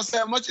don't cost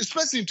that much,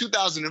 especially in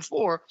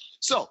 2004.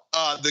 So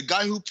the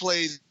guy who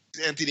plays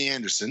Anthony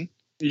Anderson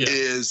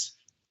is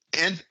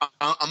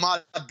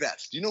Ahmad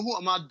Best. Do you know who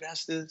Ahmad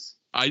Best is?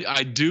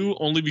 I do,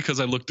 only because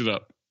I looked it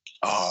up.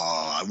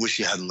 Oh, I wish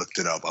you hadn't looked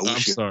it up. I'm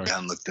sorry. You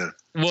hadn't looked it up.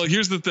 Well,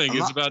 here's the thing.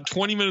 It's about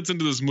 20 minutes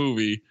into this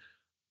movie.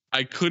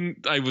 I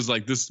was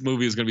like, this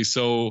movie is going to be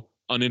so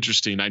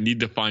uninteresting. I need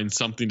to find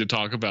something to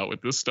talk about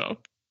with this stuff.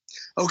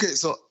 Okay,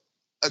 so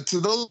to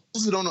those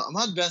who don't know,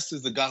 Ahmed Best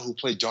is the guy who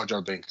played Jar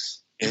Jar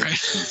Binks in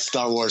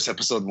Star Wars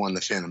Episode 1,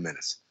 The Phantom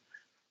Menace.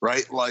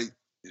 Right? Like,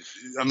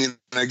 I mean,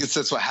 I guess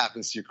that's what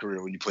happens to your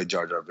career when you play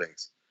Jar Jar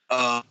Binks.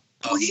 Well,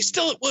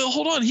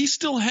 hold on. He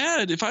still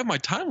had, if I have my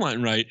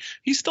timeline right,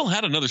 he still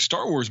had another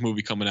Star Wars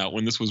movie coming out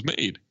when this was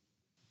made.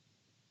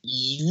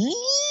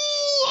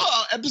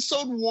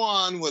 Episode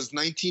 1 was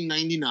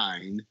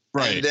 1999.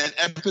 Right. And then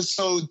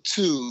Episode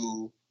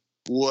 2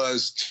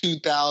 was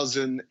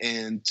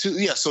 2002.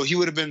 Yeah, so he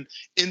would have been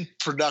in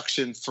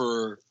production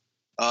for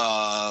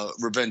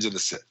Revenge of the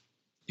Sith.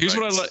 Here's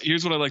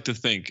what I like to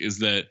think is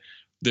that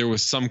there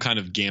was some kind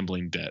of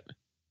gambling debt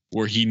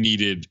where he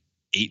needed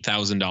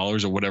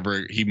 $8,000 or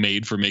whatever he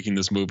made for making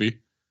this movie.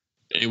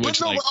 I would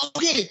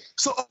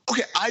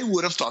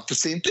have thought the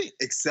same thing,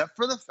 except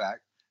for the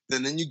fact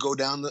that then you go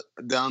down the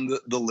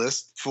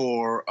list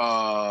for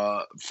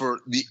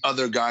the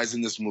other guys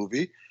in this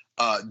movie.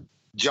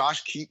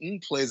 Josh Keaton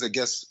plays, I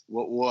guess,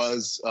 what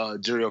was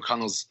Jerry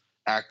O'Connell's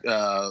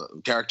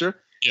character.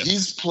 Yeah.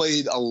 He's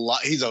played a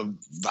lot. He's a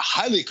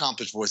highly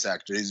accomplished voice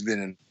actor. He's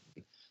been in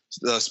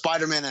the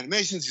Spider-Man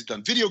animations. He's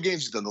done video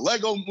games. He's done the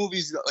Lego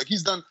movies. Like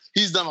he's done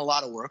a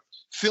lot of work.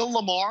 Phil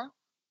LaMarr,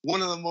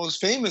 one of the most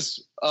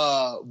famous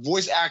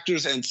voice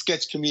actors and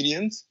sketch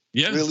comedians.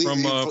 Yeah, really,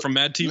 from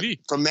Mad TV.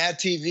 From Mad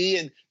TV,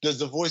 and does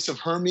the voice of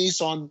Hermes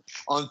on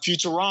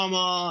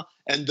Futurama,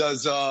 and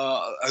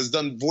has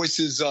done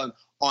voices on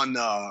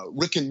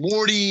Rick and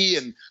Morty,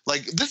 and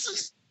like this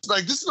is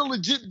a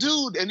legit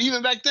dude. And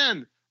even back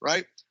then,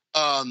 right?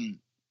 Oba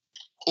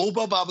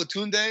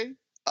Babatunde,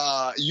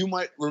 you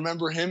might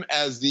remember him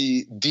as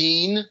the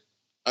Dean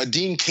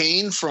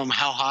Cain from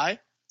How High?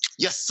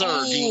 Yes, sir.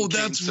 Oh,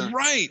 that's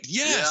right.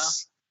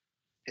 Yes.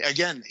 Yeah.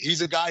 Again,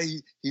 he's a guy.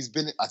 He's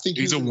been. I think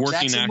he's a working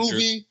Jackson actor.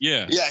 Movie.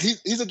 Yeah. Yeah.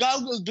 He's a guy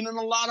who's been in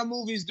a lot of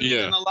movies,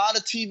 in a lot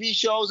of TV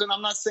shows. And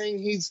I'm not saying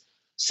he's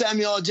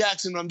Samuel L.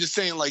 Jackson, but I'm just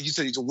saying, like you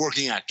said, he's a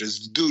working actor.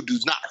 This dude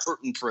who's not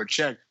hurting for a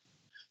check.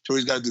 So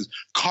he's got to do this.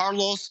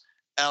 Carlos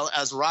El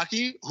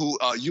Azraqui, who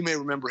you may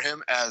remember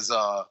him as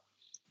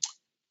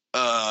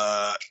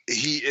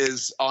he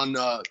is on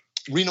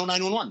Reno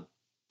 911.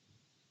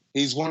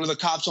 He's one of the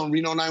cops on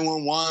Reno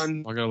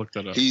 911. I gotta look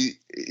that up.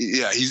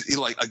 He's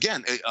like,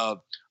 again,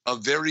 a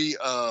very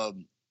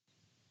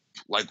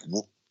like,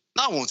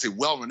 I won't say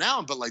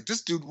well-renowned, but like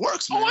this dude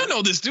works, man. Oh, I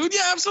know this dude.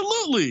 Yeah,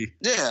 absolutely.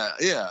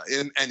 Yeah.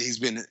 And he's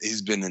been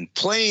in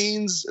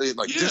Planes,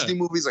 like Disney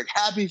movies, like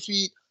Happy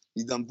Feet.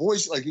 He's done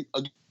voice, like,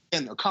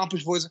 again,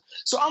 accomplished voice.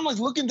 So I'm like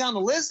looking down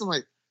the list. I'm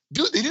like,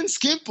 dude, they didn't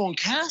skimp on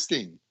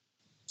casting.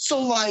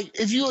 So like,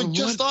 if you had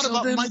just thought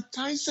about Mike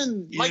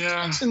Tyson, Mike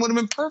Tyson would have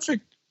been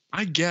perfect.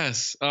 I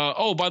guess.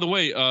 By the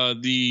way,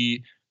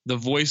 the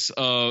voice.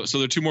 So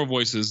there are two more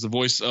voices. The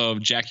voice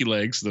of Jackie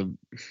Legs, the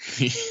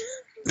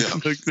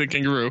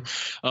kangaroo,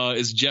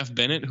 is Jeff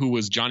Bennett, who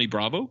was Johnny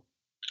Bravo.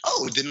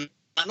 Oh, didn't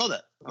I know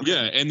that? Okay.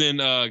 Yeah, and then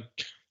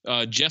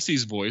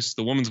Jesse's voice,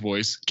 the woman's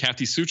voice,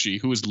 Kathy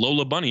Suchi, who is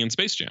Lola Bunny in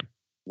Space Jam.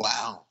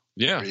 Wow.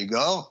 Yeah. There you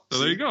go. So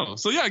there you go.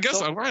 So yeah, I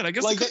guess all right. I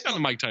guess like they could have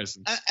done Mike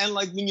Tyson. And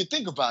like when you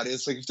think about it,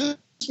 it's like if this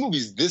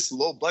movie's this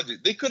low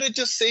budget, they could have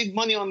just saved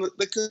money on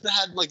they could have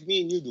had like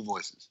me and you do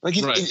voices. Like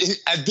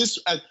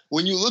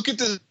when you look at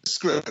the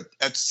script,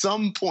 at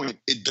some point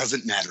it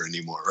doesn't matter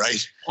anymore,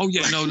 right? Oh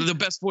yeah, no, the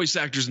best voice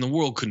actors in the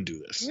world couldn't do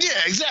this. Yeah,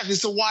 exactly.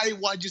 So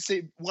why'd you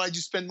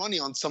spend money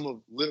on some of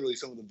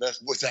the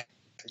best voice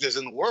actors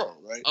in the world,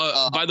 right?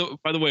 By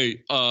the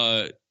way,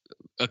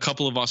 a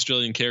couple of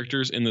Australian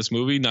characters in this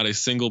movie. Not a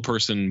single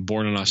person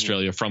born in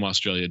Australia from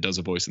Australia does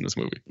a voice in this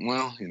movie.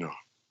 Well, you know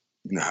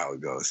how it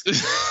goes.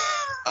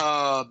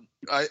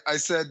 I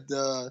said,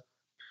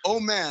 oh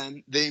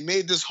man, they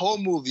made this whole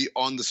movie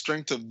on the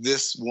strength of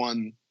this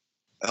one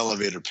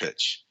elevator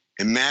pitch.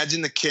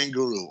 Imagine the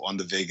kangaroo on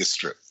the Vegas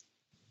Strip.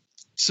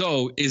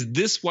 So is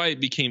this why it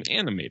became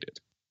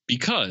animated?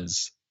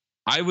 Because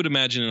I would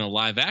imagine in a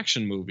live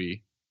action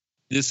movie,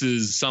 this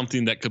is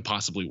something that could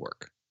possibly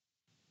work.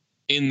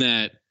 In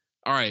that,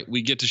 all right,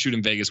 we get to shoot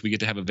in Vegas, we get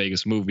to have a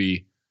Vegas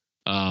movie.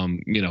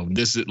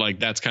 This is like,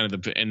 that's kind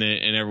of and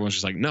everyone's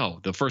just like, no,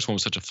 the first one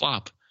was such a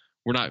flop.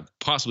 We're not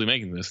possibly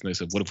making this. And they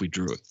said, what if we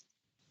drew it?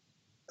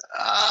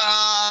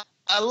 I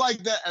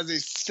like that as a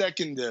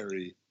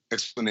secondary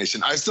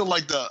explanation. I still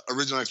like the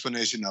original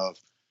explanation of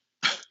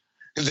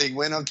they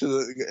went up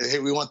to hey,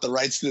 we want the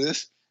rights to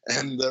this.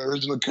 And the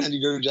original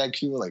Kangaroo Jack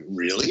team were like,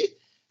 really?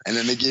 And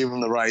then they gave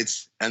them the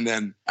rights. And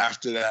then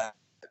after that,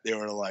 they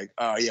were like,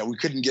 oh, yeah, we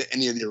couldn't get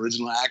any of the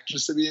original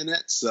actors to be in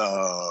it.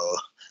 So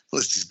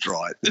let's just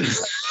draw it.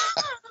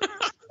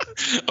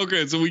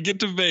 Okay, so we get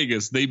to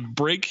Vegas. They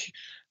break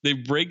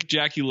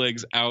Jackie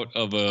Legs out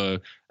of the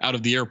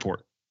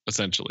airport,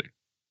 essentially,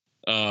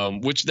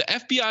 which the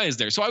FBI is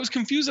there. So I was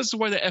confused as to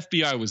why the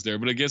FBI was there,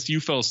 but I guess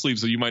you fell asleep,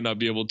 so you might not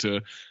be able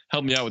to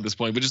help me out with this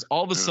point. But just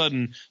all of a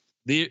sudden,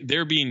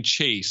 they're being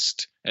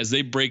chased as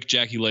they break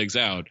Jackie Legs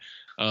out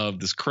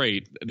of this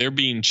crate. They're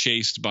being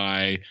chased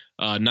by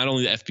not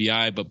only the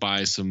FBI, but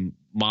by some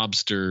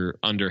mobster,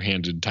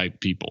 underhanded type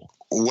people.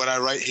 What I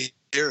write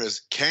here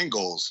is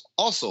Kangol's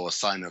also a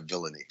sign of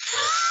villainy.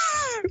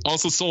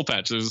 Also, soul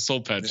patch. There's a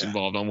soul patch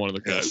involved on one of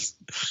the guys.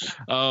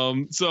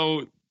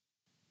 So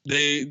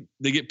they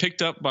get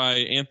picked up by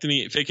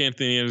fake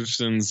Anthony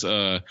Anderson's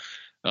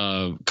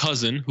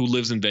cousin, who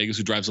lives in Vegas,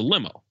 who drives a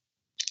limo.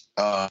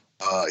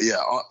 Another.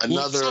 He's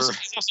also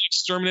an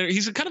exterminator.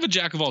 He's kind of a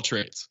jack of all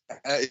trades.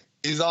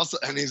 He's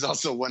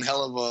also one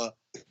hell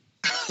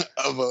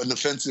of an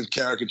offensive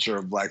caricature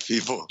of black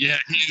people. Yeah,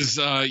 he's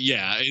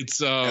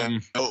it's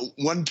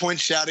one point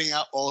shouting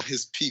out all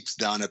his peeps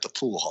down at the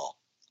pool hall.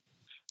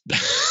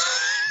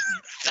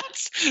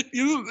 That's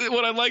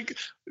what I like.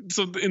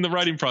 So in the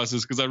writing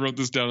process, because I wrote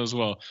this down as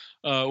well,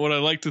 what I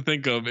like to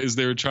think of is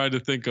they were trying to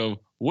think of,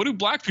 what do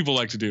black people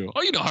like to do?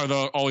 Oh, you know how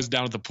they're always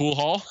down at the pool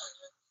hall.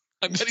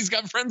 I bet he's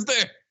got friends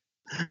there.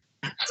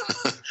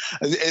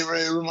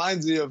 It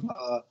reminds me of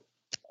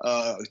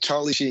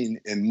Charlie Sheen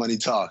in Money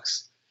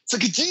Talks. It's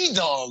like a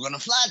G-dog on a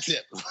fly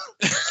tip. What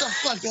the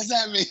fuck does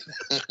that mean?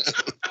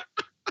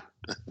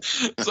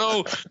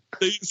 So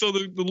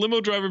the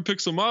limo driver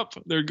picks them up.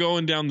 They're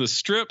going down the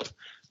strip.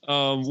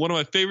 One of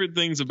my favorite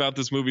things about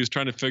this movie is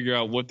trying to figure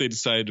out what they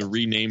decided to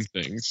rename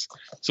things.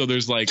 So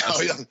there's like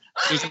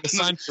there's a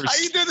sign for. Are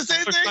you doing the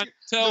same thing?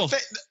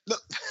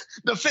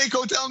 The fake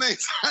hotel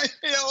names.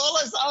 All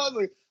I saw was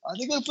like, are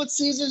they gonna put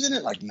Caesars in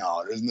it? Like,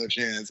 no, there's no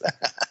chance.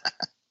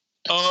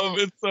 So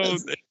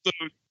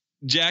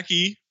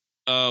Jackie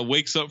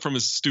wakes up from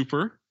his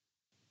stupor.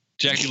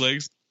 Jackie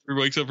Legs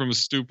wakes up from his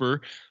stupor.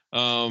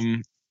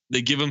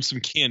 They give him some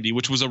candy,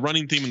 which was a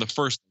running theme in the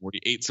first one, where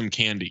he ate some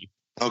candy.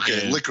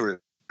 Okay, licorice.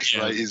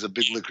 Right, he's a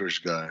big licorice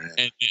guy,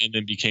 and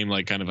then became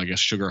like kind of, I guess,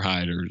 sugar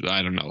hide, or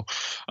I don't know.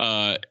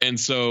 And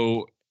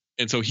so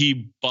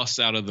he busts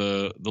out of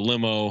the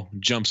limo,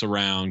 jumps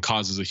around,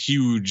 causes a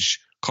huge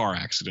car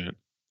accident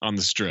on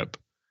the strip,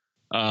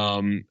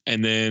 and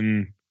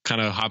then kind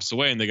of hops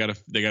away. And they gotta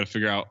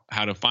figure out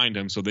how to find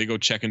him. So they go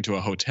check into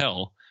a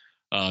hotel,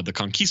 the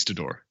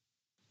Conquistador,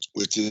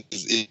 which is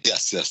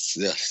yes.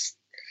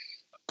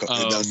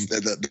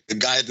 The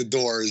guy at the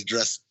door is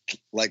dressed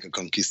like a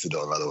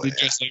conquistador, by the way.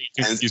 Dressed like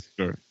a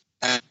conquistador.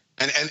 And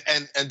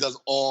does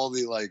all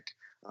the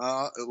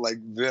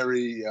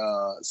very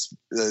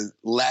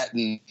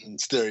Latin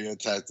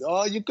stereotypes.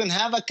 Oh, you can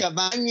have a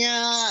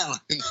cabana.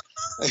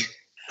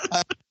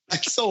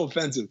 It's so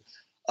offensive.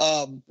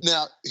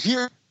 Now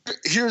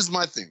here's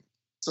my thing.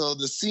 So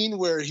the scene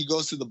where he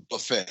goes to the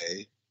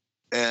buffet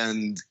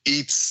and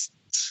eats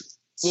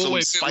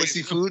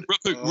spicy food.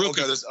 Real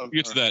quick.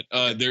 Get to that.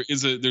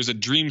 There's a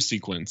dream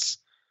sequence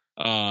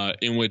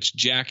in which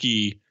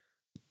Jackie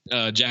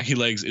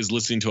Legs is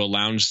listening to a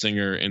lounge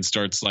singer and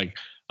starts like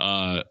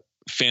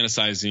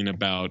fantasizing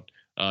about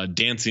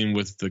dancing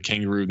with the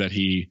kangaroo that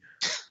he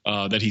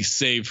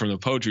saved from the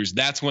poachers.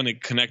 That's when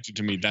it connected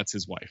to me. That's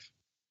his wife.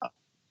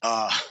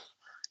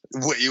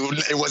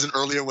 It wasn't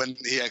earlier when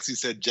he actually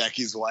said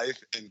Jackie's wife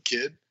and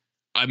kid?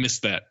 I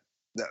missed that.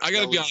 I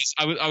gotta be honest.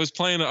 I was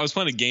playing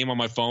a game on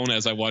my phone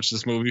as I watched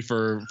this movie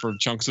for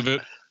chunks of it,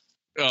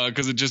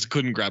 because it just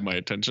couldn't grab my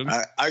attention.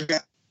 I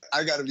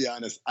gotta be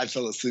honest. I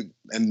fell asleep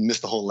and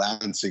missed the whole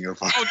lounge singer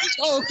part.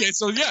 Okay.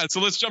 So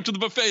let's jump to the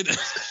buffet then.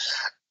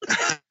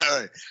 All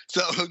right.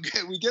 So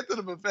we get to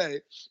the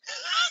buffet.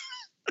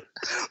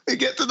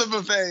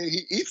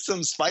 He eats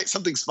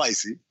something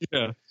spicy.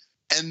 Yeah.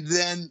 And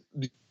then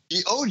the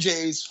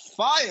OJ's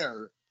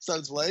Fire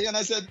starts playing, and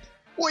I said,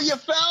 well, you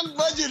found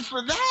budget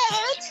for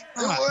that.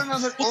 They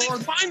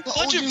find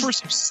budget for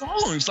some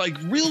songs, like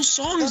real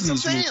songs.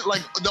 That's what I'm saying.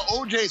 Like the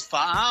OJ's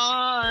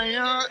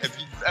Fire. If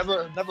you've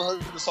never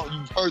heard the song,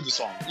 you've heard the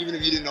song, even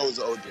if you didn't know it was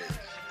the OJ.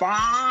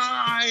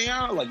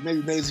 Fire. Like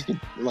maybe you could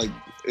like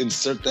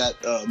insert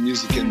that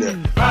music in there.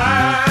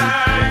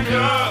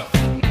 Fire.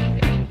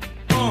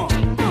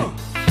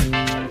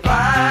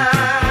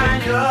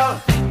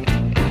 Fire.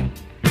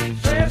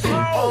 Say it so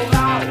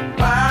loud.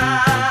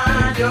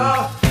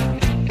 Fire.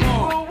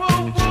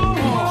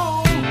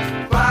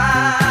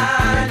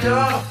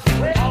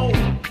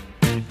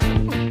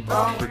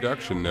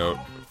 Production note: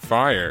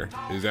 Fire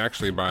is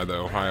actually by the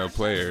Ohio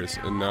Players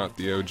and not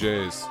the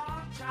OJs.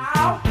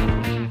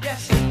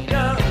 Yes, it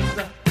does.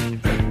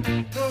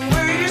 The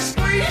way you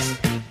squeeze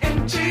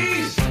and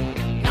tease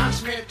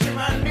knocks me to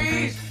my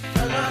knees.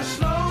 I'm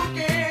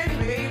smoking,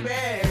 baby.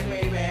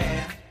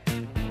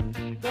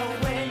 The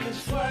way you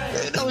sweat.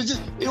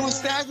 It was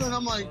staggering.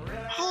 I'm like,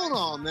 hold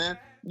on, man.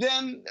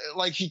 Then,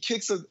 like, he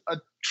kicks a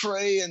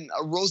tray and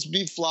a roast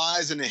beef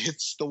flies and it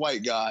hits the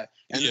white guy.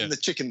 And then the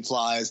chicken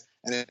flies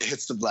and it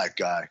hits the black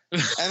guy.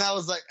 And I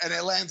was like, and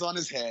it lands on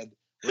his head.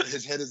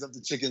 His head is up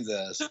the chicken's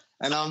ass.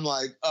 And I'm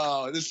like,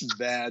 oh, this is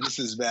bad.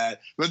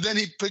 But then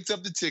he picks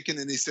up the chicken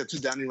and he sets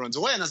it down and he runs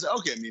away. And I said,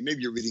 okay,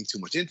 maybe you're reading too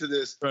much into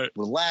this. Right.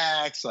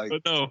 Relax. Like,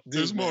 but no,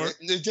 there's more.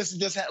 It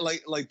just had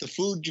like the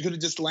food, you could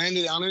have just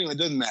landed on anyway. It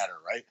doesn't matter,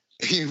 right?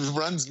 He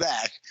runs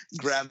back,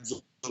 grabs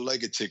the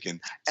leg of chicken,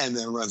 and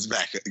then runs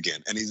back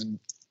again. And he's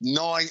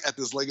gnawing at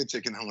this leg of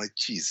chicken. I'm like,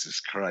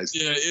 Jesus Christ.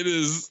 Yeah, it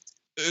is.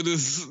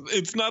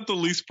 It's not the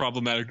least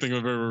problematic thing I've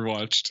ever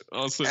watched.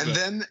 And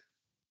then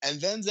And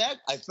then, Zach,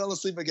 I fell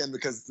asleep again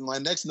because my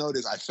next note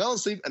is I fell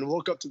asleep and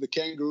woke up to the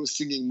kangaroo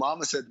singing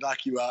Mama Said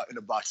Knock You Out in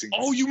a boxing match.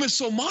 Oh, you missed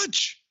so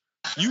much.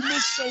 You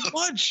missed so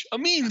much. I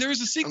mean,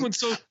 there's a sequence.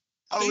 So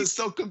I was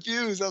so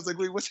confused. I was like,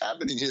 wait, what's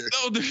happening here?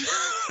 No,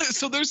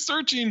 so they're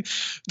searching.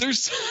 I'm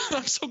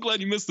so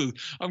glad you missed this.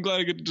 I'm glad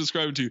I get to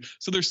describe it to you.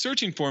 So they're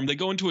searching for him. They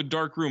go into a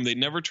dark room. They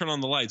never turn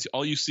on the lights.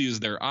 All you see is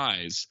their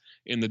eyes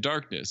in the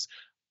darkness.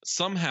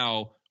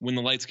 Somehow, when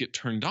the lights get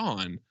turned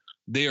on,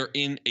 they are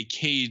in a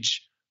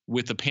cage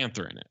with a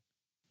panther in it.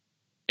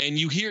 And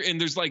you hear, and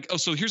there's like, oh,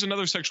 so here's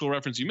another sexual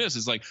reference you miss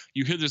is like,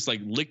 you hear this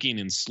like licking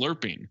and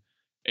slurping.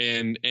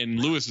 And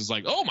Lewis is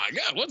like, oh my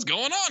God, what's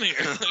going on here?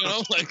 You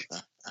know, like,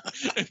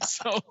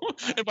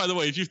 and by the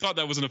way, if you thought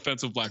that was an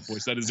offensive black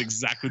voice, that is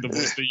exactly the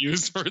voice they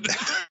used for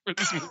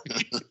this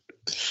movie.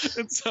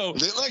 And so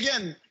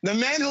again, the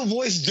man who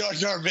voiced Jar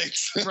Jar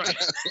Binks. Right.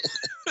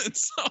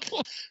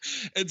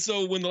 And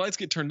so when the lights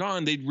get turned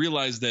on, they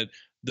realize that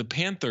the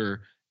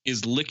panther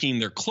is licking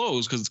their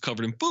clothes because it's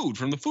covered in food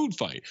from the food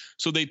fight.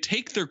 So they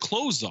take their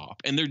clothes off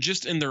and they're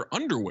just in their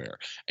underwear.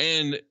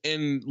 And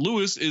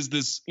Lewis is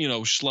this,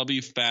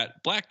 schlubby,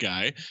 fat black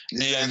guy.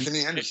 And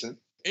Anthony Anderson.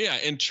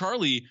 And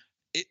Charlie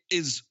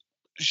is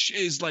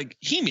like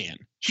He-Man.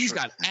 He's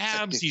got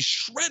abs. He's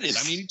shredded.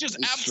 I mean, he's just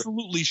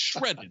absolutely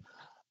shredded.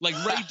 Like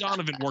Ray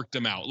Donovan worked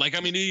him out. Like, I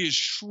mean, he is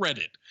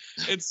shredded.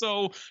 And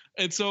so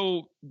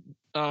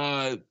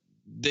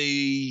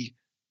they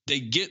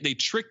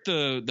trick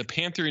the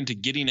panther into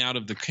getting out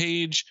of the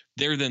cage.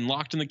 They're then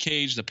locked in the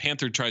cage. The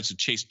panther tries to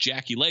chase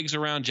Jackie Legs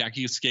around.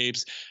 Jackie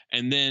escapes.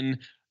 And then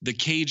the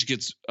cage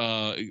gets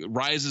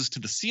rises to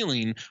the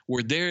ceiling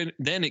where then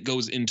it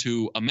goes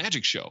into a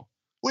magic show.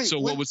 Wait,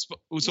 so what?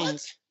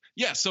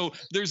 Yeah, so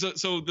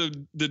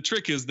the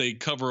trick is they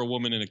cover a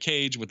woman in a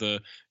cage with a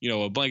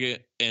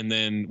blanket, and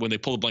then when they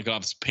pull the blanket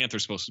off, the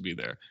panther's supposed to be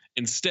there.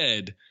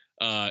 Instead,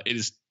 it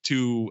is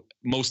two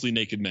mostly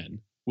naked men,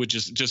 which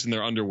is just in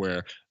their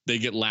underwear. They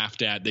get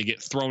laughed at. They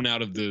get thrown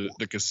out of the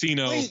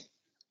casino. Wait,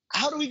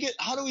 how do we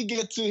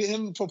get to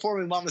him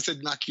performing Mama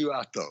Said Knock You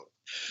Out though?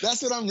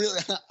 That's what I'm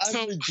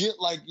legit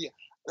like. Yeah,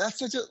 that's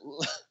such a.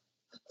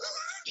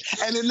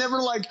 And it never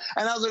and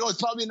I was like, oh,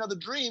 it's probably another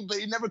dream, but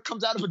it never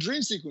comes out of a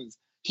dream sequence.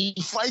 He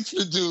fights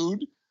the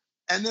dude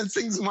and then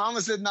sings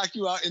Mama Said Knock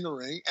You Out in the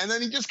ring, and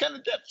then he just kind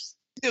of dips.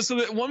 Yeah, so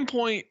at one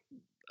point,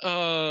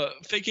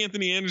 fake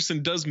Anthony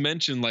Anderson does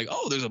mention like,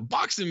 oh, there's a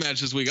boxing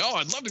match this week. Oh,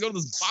 I'd love to go to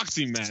this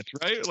boxing match,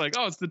 right? Like,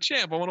 oh, it's the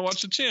champ. I want to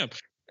watch the champ.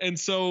 And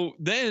so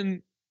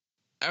then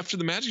after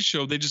the magic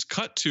show, they just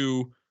cut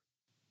to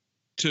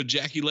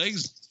Jackie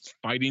Legs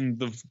fighting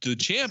the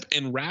champ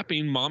and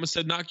rapping Mama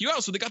Said Knock You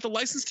Out. So they got the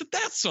license to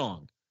that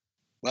song.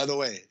 By the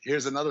way,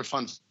 here's another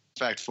fun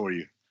fact for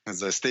you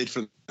as I stayed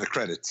for the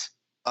credits.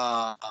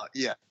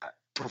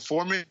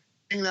 Performing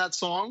that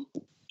song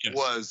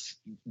was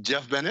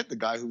Jeff Bennett, the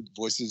guy who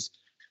voices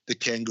the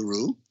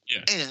kangaroo,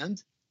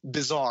 and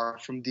Bizarre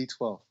from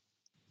D12.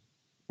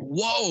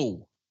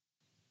 Whoa.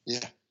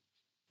 Yeah.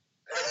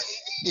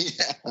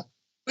 Yeah.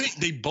 Wait,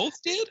 they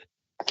both did?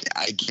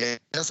 I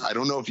guess. I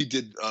don't know if he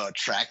did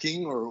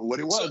tracking or what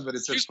it was, but it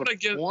says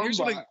here's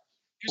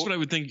what I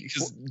would think,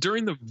 because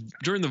during the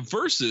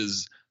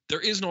verses there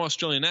is no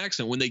Australian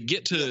accent. When they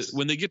get to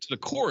the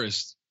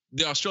chorus,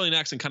 the Australian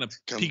accent kind of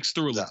peeks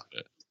through a little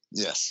bit.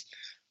 Yes.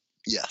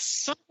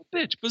 Son of a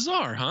bitch,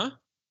 Bizarre, huh?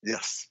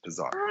 Yes,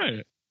 Bizarre. All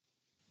right.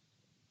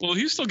 Well,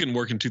 he's still getting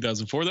work in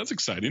 2004. That's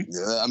exciting.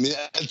 Yeah, I mean,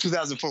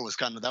 2004 was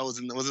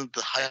wasn't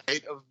the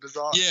height of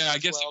Bizarre. Yeah, I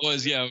guess it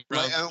was. Yeah,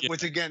 right.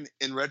 Which again,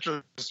 in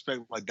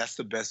retrospect, like that's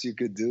the best you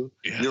could do.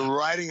 Yeah. You're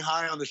riding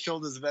high on the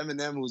shoulders of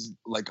Eminem, who's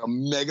like a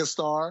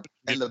megastar,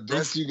 and the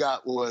best you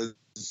got was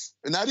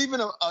not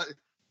even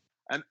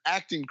an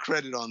acting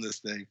credit on this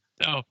thing.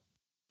 No,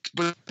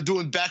 but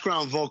doing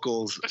background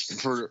vocals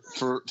for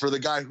the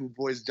guy who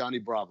voiced Johnny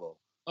Bravo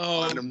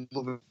on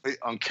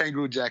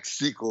Kangaroo Jack's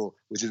sequel,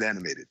 which is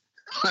animated.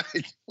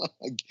 Like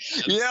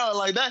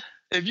that.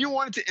 If you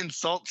wanted to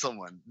insult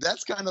someone,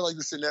 that's kind of like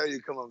the scenario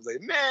you come up and say,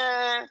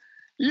 man,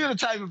 you're the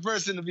type of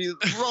person to be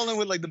rolling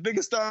with like the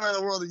biggest star in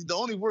the world. The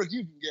only work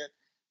you can get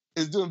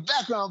is doing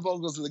background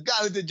vocals to the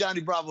guy who did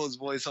Johnny Bravo's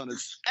voice on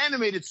his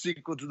animated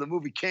sequel to the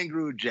movie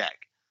Kangaroo Jack.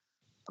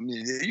 I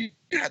mean,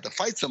 you had to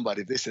fight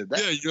somebody if they said that.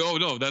 Yeah,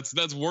 no,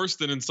 that's worse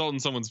than insulting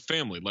someone's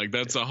family. Like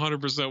that's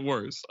 100%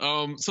 worse.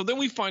 So then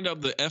we find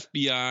out the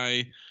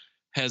FBI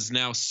has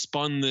now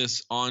spun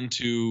this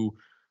onto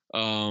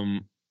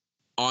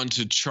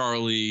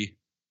Charlie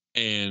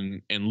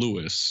and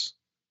Lewis.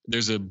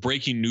 There's a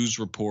breaking news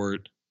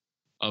report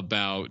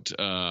about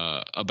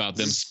them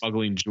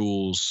smuggling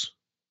jewels.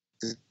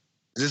 Is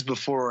this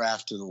before or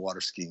after the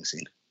water skiing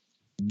scene?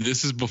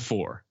 This is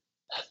before.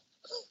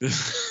 Wait,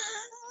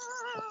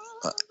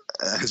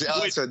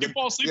 you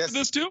fall asleep for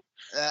this too?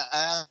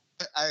 I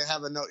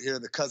have a note here.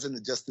 The cousin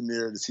adjusts the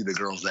mirror to see the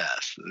girl's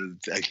ass.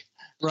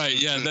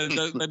 Right. Yeah,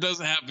 that does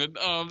happen.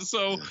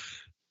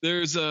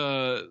 There's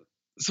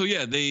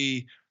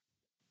they.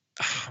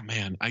 Oh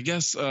man, I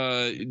guess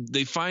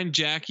they find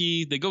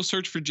Jackie. They go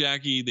search for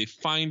Jackie. They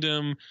find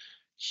him.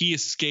 He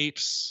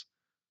escapes.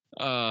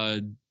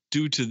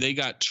 due to they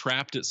got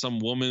trapped at some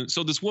woman.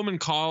 So this woman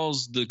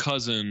calls the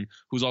cousin,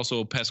 who's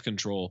also a pest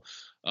control,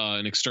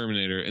 an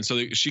exterminator. And so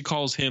she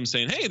calls him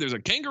saying, hey, there's a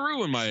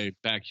kangaroo in my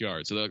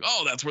backyard. So they're like,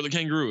 oh, that's where the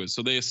kangaroo is.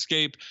 So they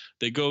escape.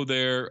 They go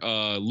there.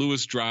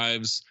 Lewis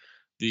drives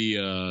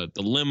the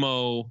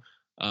limo,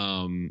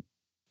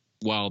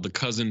 while the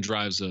cousin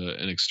drives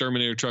an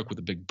exterminator truck with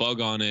a big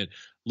bug on it.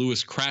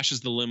 Lewis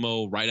crashes the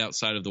limo right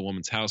outside of the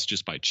woman's house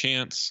just by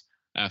chance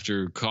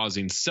after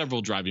causing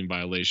several driving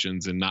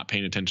violations and not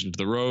paying attention to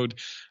the road.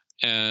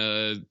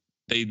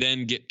 They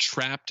then get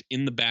trapped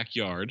in the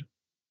backyard.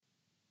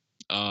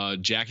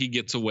 Jackie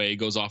gets away,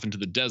 goes off into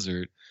the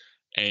desert,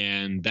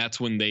 and that's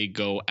when they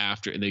go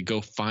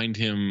find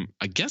him,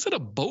 I guess, at a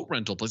boat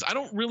rental place.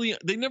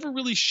 They never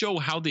really show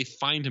how they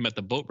find him at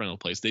the boat rental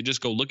place. They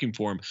just go looking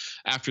for him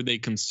after they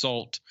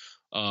consult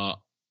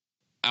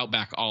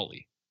Outback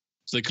Ollie.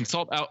 So they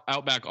consult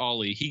Outback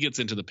Ollie. He gets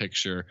into the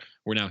picture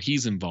where now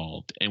he's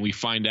involved, and we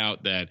find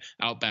out that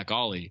Outback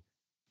Ollie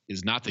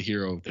is not the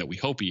hero that we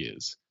hope he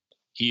is.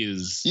 He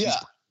is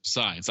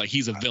sides. Like,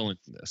 he's a villain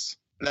in this.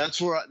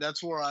 That's where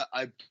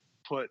I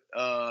put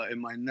in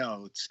my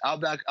notes.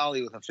 Outback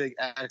Ollie with a fake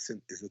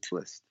accent is a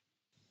twist.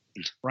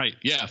 Right.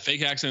 Yeah.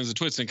 Fake accent is a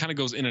twist, and it kind of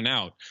goes in and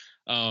out.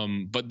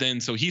 But then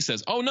so he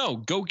says, oh no,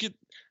 go get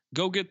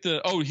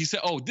he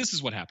said, oh, this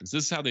is what happens.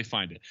 This is how they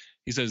find it.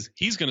 He says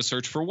he's going to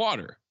search for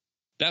water.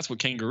 That's what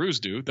kangaroos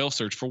do. They'll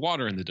search for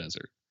water in the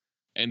desert.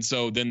 And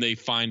so then they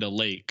find a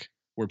lake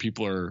where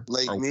people are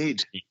Lake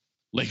Mead.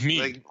 Lake Mead.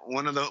 Like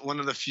one of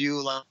the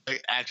few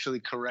like actually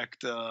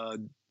correct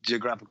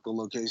geographical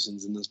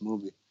locations in this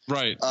movie.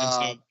 Right.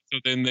 And so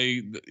then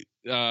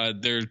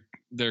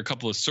they're a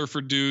couple of surfer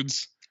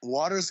dudes.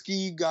 Water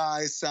ski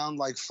guys sound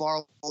like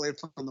far away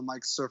from the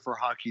Mike Surfer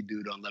hockey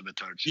dude on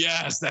Levitard.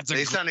 Yes,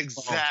 they sound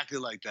exactly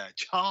like that.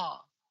 Cha.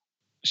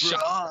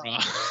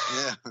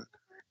 Yeah.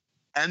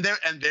 And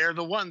they're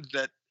the ones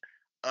that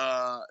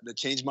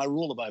changed my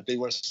rule about it. They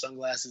wear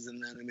sunglasses in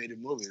an animated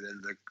movie.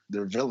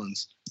 They're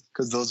villains,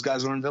 because those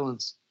guys weren't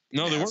villains.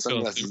 No, they weren't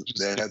sunglasses.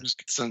 They had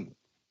some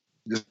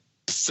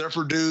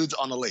surfer dudes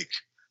on a lake.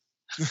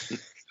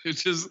 They're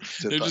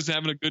just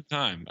having a good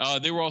time.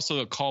 They were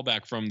also a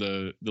callback from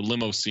the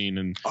limo scene,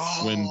 and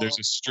when there's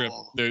a strip,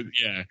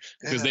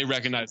 because they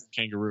recognize the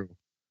kangaroo,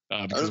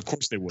 because of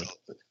course they would.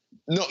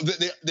 No,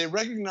 they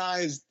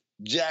recognized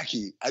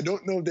Jackie. I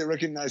don't know if they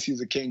recognized he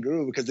was a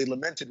kangaroo, because they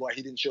lamented why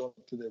he didn't show up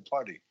to their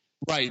party.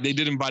 Right, they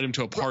did invite him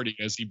to a party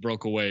as he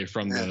broke away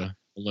from the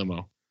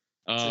limo.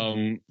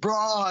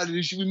 Bro,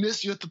 we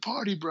missed you at the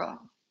party, bro.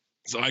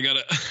 So I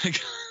gotta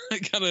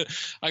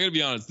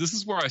be honest. This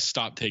is where I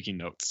stopped taking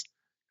notes,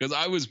 because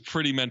I was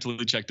pretty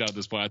mentally checked out at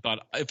this point. I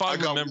thought, if I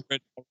remember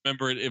it, I'll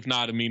remember it. If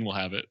not, Amin will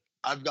have it.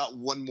 I've got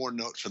one more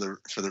note for the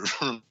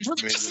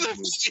There's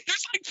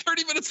like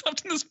 30 minutes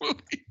left in this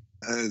movie.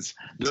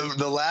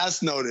 The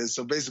last note is,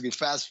 so basically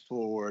fast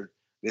forward,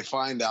 they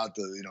find out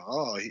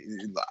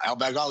that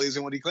Outback Ollie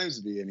isn't what he claims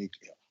to be, and he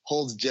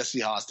holds Jesse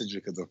hostage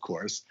because, of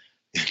course,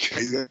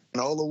 he's gonna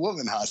hold a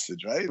woman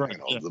hostage, right? Right,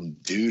 hold some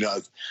dude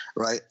hostage,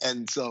 right?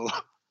 And so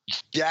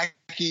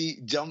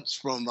Jackie jumps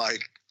from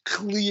like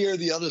clear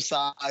the other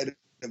side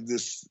of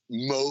this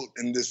moat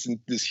and this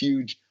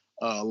huge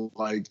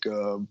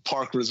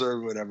park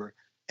reserve or whatever,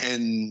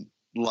 and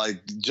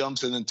like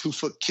jumps and then 2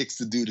 foot kicks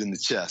the dude in the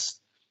chest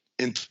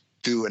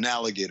into an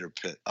alligator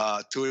pit.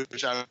 To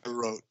which I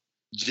wrote,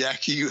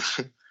 Jackie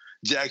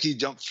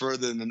jumped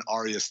further than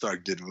Arya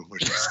Stark did when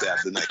she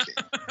stabbed the Night King.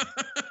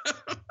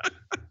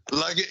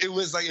 Like, it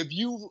was like, if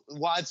you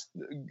watched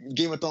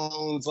Game of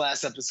Thrones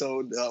last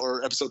episode,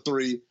 or episode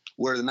 3,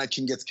 where the Night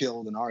King gets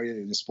killed and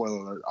Arya, spoiler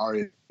alert,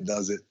 Arya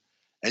does it,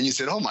 and you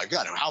said, oh my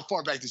God, how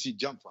far back did she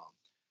jump from?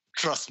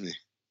 Trust me,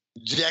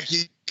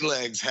 Jackie's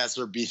legs has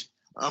her beat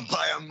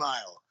by a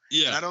mile.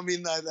 Yeah. And I don't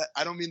mean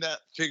that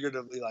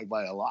figuratively, like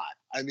by a lot.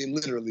 I mean,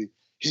 literally,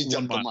 he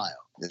jumped a mile.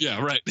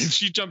 Yeah, right.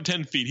 She jumped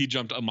 10 feet. He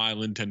jumped a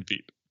mile in 10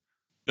 feet.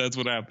 That's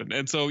what happened.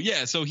 And so,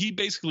 so he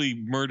basically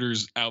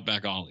murders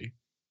Outback Ollie.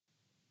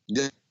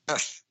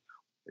 Yes.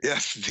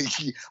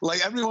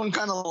 Like, everyone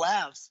kind of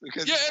laughs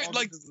because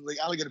like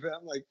alligator pit.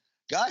 I'm like,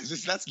 guys,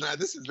 this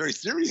is very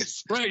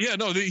serious. Right. Yeah.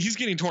 No, he's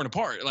getting torn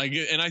apart. Like,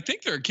 and I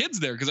think there are kids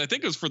there, because I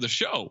think it was for the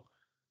show.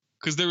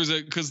 Because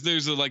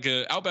there's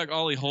a Outback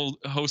Ollie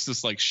hosts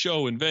this like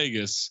show in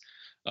Vegas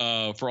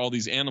for all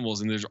these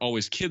animals, and there's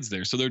always kids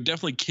there. So there are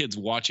definitely kids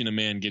watching a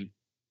man get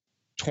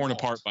torn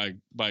apart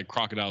by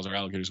crocodiles or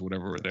alligators or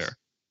whatever were there.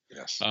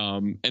 Yes.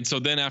 And so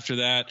then after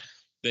that,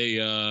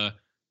 they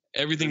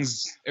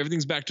everything's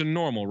back to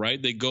normal,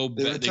 right? They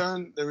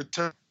return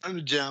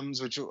to gems,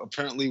 which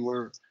apparently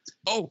were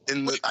I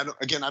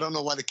don't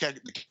know why the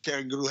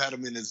kangaroo had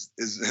him in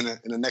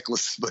a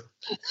necklace, but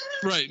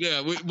right,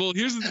 yeah. Well,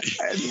 here's the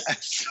thing. I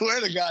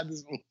swear to God,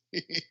 this movie.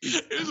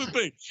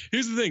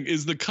 Here's the thing: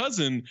 is the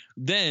cousin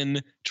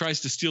then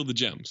tries to steal the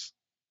gems.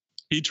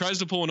 He tries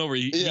to pull one over.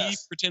 He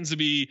pretends to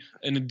be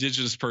an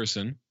indigenous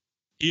person.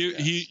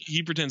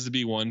 He pretends to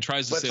be one.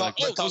 Tries to say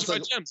those are my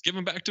gems. Give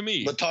them back to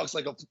me. But talks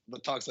like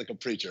a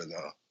preacher,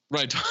 though.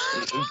 Right.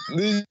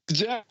 These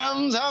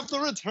gems have to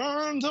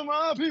return to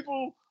my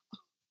people.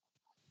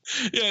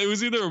 Yeah, it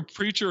was either a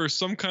preacher or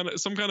some kind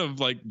of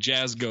like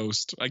jazz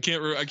ghost. I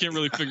can't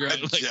really figure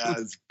out like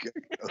jazz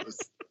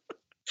ghost.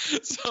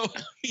 So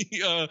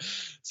he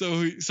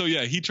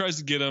tries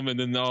to get him, and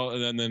then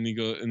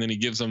he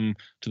gives them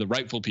to the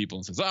rightful people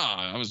and says,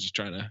 I was just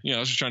trying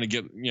to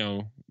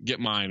get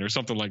mine, or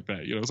something like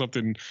that,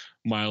 something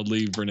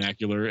mildly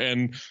vernacular,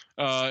 and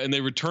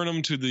they return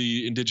them to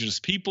the indigenous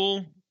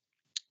people.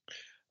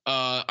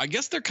 I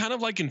guess they're kind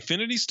of like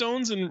infinity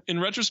stones in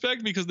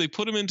retrospect, because they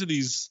put them into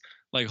these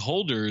like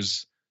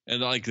holders,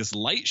 and like this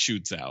light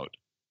shoots out,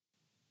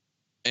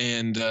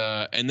 and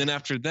then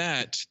after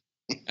that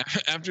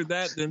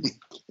then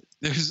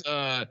there's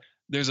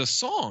a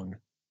song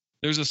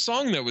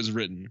that was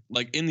written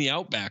like in the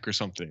Outback or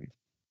something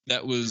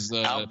that was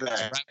rapped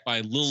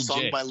by Lil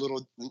J. By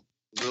Lil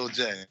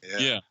J.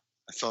 Yeah,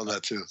 I saw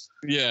that too.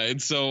 Yeah,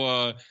 and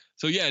so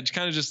it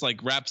kind of just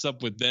like wraps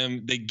up with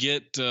them. They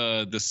get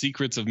the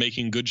secrets of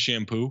making good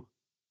shampoo.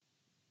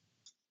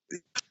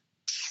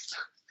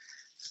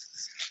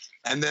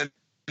 And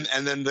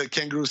then the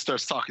kangaroo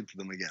starts talking to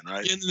them again,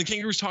 right? And the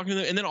kangaroo's talking to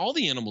them, and then all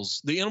the animals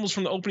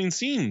from the opening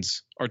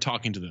scenes are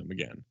talking to them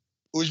again.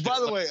 Which, by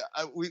the way,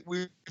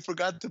 we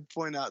forgot to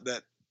point out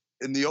that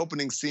in the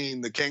opening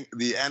scene,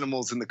 the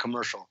animals in the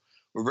commercial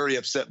were very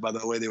upset by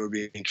the way they were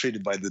being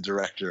treated by the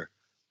director,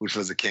 which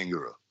was a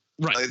kangaroo.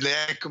 Right. Like, they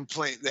had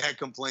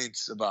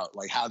complaints about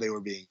like how they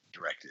were being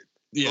directed.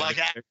 Yeah. Like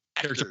character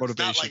actors,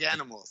 motivation. not like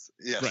animals.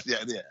 Yes. Right.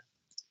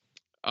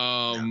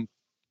 Yeah.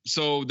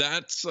 So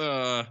that's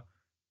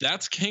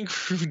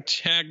Kangaroo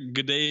Jack,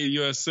 Good Day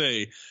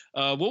U.S.A.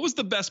 What was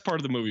the best part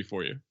of the movie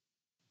for you?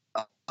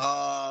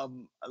 I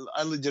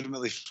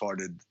legitimately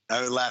farted.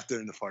 I laughed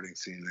during the farting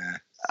scene, man.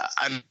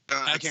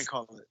 I can't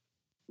call it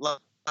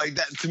like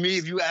that. To me,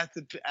 if you had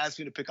to ask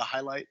me to pick a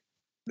highlight,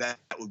 that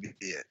would be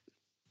it.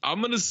 I'm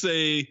gonna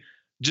say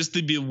just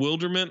the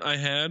bewilderment I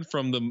had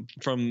from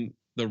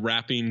the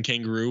rapping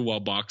kangaroo while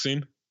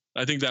boxing.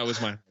 I think that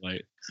was my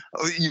highlight.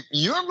 Oh,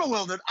 you're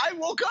bewildered. I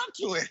woke up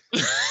to it.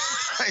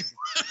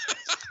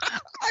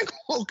 I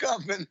woke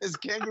up and this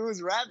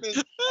kangaroo's rapping.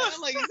 And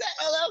I'm like, is that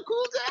LL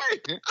Cool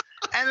J?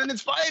 And then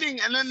it's fighting,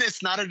 and then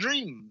it's not a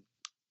dream.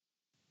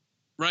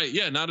 Right,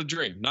 yeah, not a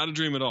dream. Not a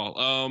dream at all.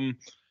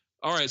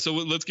 All right, so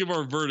let's give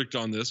our verdict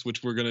on this,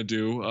 which we're going to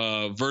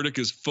do. Verdict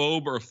is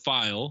phobe or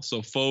file.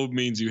 So phobe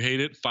means you hate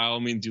it. File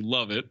means you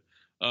love it.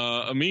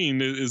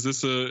 Amin, is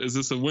this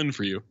a win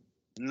for you?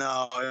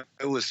 No,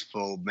 it was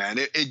phobe, man.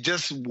 It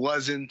just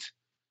wasn't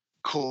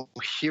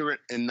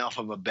coherent enough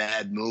of a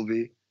bad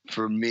movie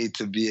for me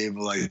to be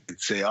able to like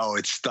say, oh,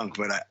 it stunk,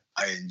 but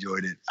I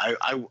enjoyed it.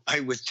 I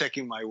was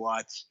checking my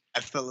watch. I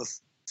fell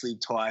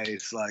asleep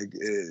twice. Like,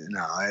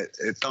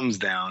 it thumbs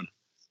down.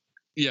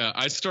 Yeah,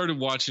 I started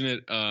watching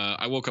it.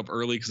 I woke up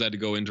early because I had to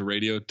go into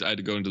radio. I had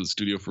to go into the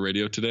studio for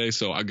radio today.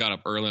 So I got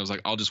up early. I was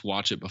like, I'll just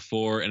watch it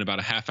before. And about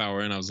a half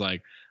hour in, I was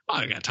like, oh,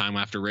 I got time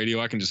after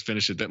radio. I can just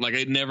finish it. Like,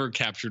 it never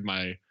captured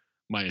my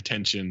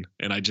attention.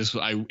 And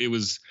it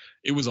was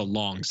a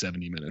long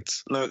 70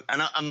 minutes. Look,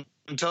 and I'm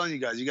telling you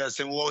guys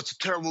say, well, it's a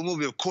terrible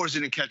movie. Of course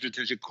you didn't catch your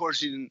attention. Of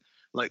course you didn't.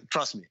 Like,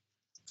 trust me.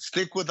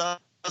 Stick with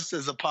us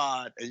as a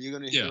pod, and you're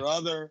going to hear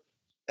other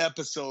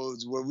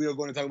episodes where we are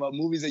going to talk about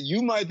movies that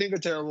you might think are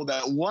terrible,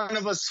 that one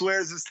of us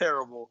swears is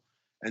terrible,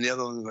 and the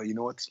other one is like, you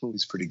know what, this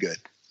movie's pretty good.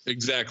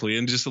 Exactly.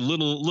 And just a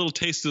little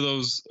taste of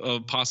those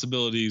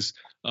possibilities.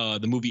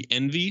 The movie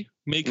Envy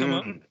may come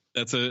up.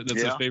 That's a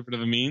favorite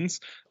of Amin's.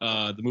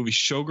 The movie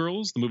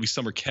Showgirls, the movie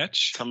Summer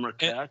Catch.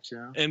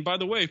 And by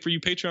the way, for you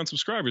Patreon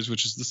subscribers,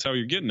 which is this how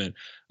you're getting it,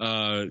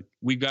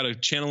 we've got a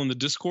channel in the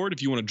Discord.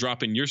 If you want to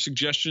drop in your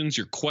suggestions,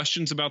 your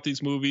questions about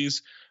these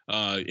movies,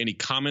 any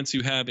comments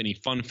you have, any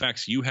fun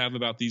facts you have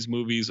about these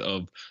movies,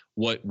 of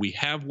what we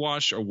have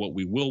watched or what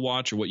we will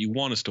watch or what you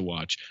want us to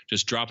watch,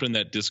 just drop it in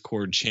that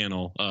Discord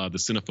channel, the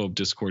Cinephobe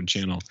Discord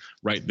channel,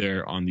 right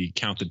there on the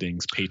Count the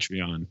Dings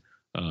Patreon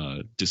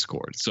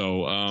Discord.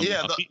 So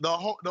the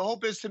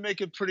hope is to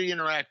make it pretty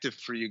interactive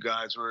for you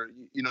guys, where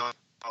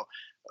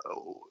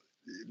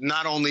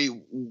not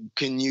only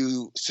can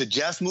you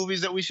suggest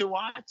movies that we should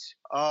watch,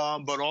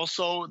 but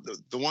also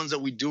the ones that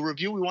we do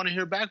review, we want to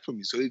hear back from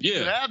you. So if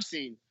you have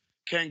seen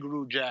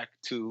Kangaroo Jack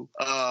 2,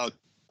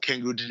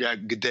 Kangaroo Jack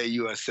Good Day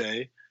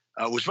U.S.A.,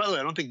 which, by the way,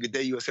 I don't think Good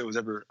Day U.S.A. was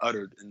ever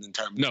uttered in the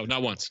entire movie. No,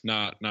 not once.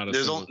 Not a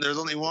There's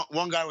only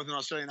one guy with an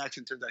Australian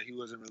accent. Turns out he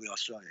wasn't really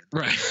Australian.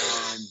 Right.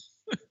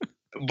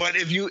 But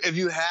if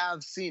you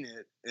have seen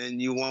it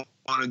and you want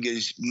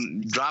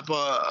to drop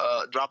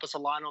us a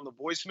line on the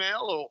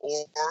voicemail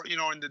or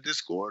in the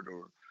Discord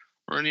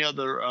or any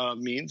other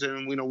means,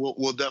 and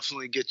we'll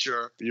definitely get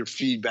your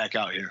feedback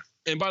out here.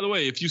 And by the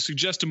way, if you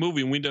suggest a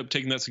movie and we end up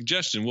taking that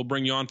suggestion, we'll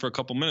bring you on for a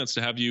couple minutes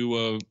to have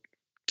you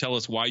tell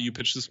us why you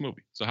pitched this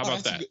movie. So how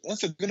about that?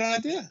 That's a good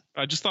idea.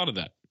 I just thought of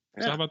that.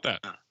 Yeah. So how about that?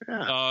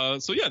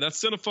 Yeah.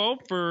 That's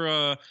Cinephobe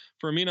for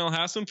Amin Al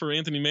Hassan, for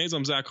Anthony Mayes.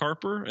 I'm Zach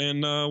Harper,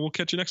 and we'll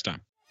catch you next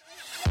time.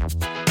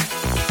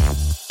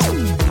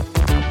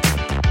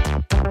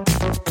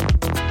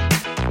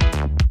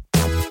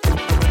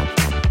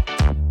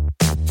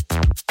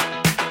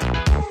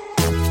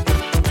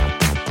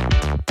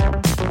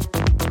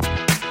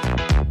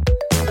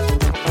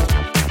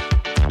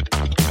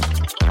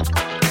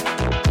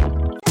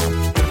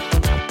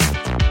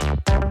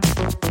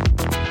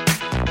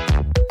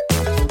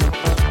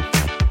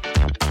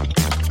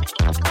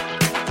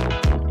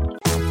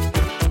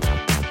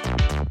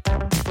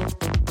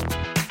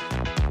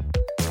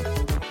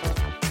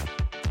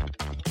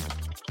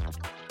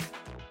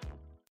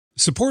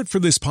 Support for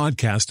this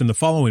podcast and the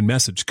following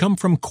message come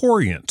from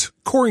Corient.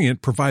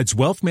 Corient provides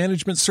wealth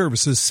management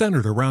services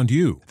centered around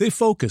you. They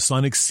focus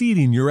on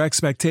exceeding your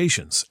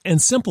expectations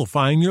and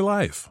simplifying your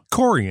life.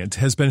 Corient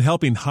has been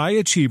helping high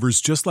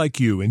achievers just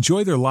like you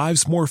enjoy their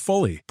lives more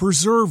fully,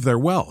 preserve their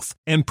wealth,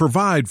 and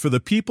provide for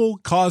the people,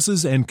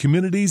 causes, and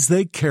communities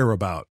they care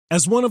about.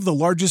 As one of the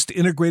largest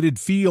integrated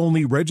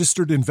fee-only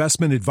registered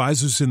investment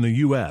advisors in the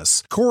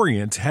U.S.,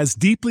 Corient has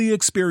deeply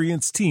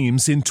experienced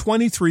teams in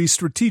 23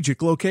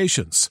 strategic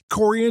locations.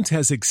 Corient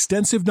has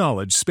extensive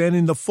knowledge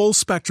spanning the full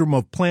spectrum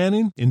of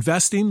planning,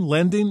 investing,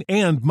 lending,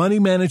 and money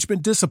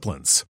management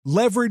disciplines.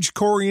 Leverage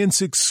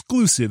Corient's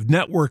exclusive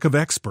network of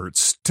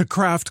experts to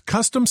craft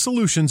custom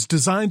solutions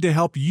designed to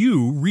help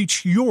you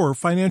reach your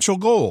financial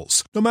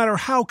goals, no matter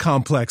how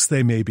complex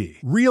they may be.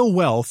 Real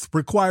wealth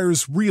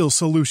requires real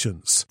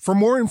solutions. For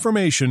more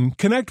information,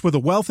 connect with a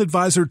wealth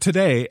advisor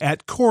today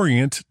at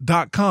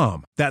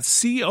Corient.com.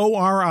 That's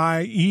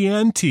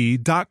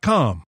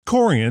Corient.com.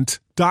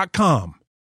 Corient.com.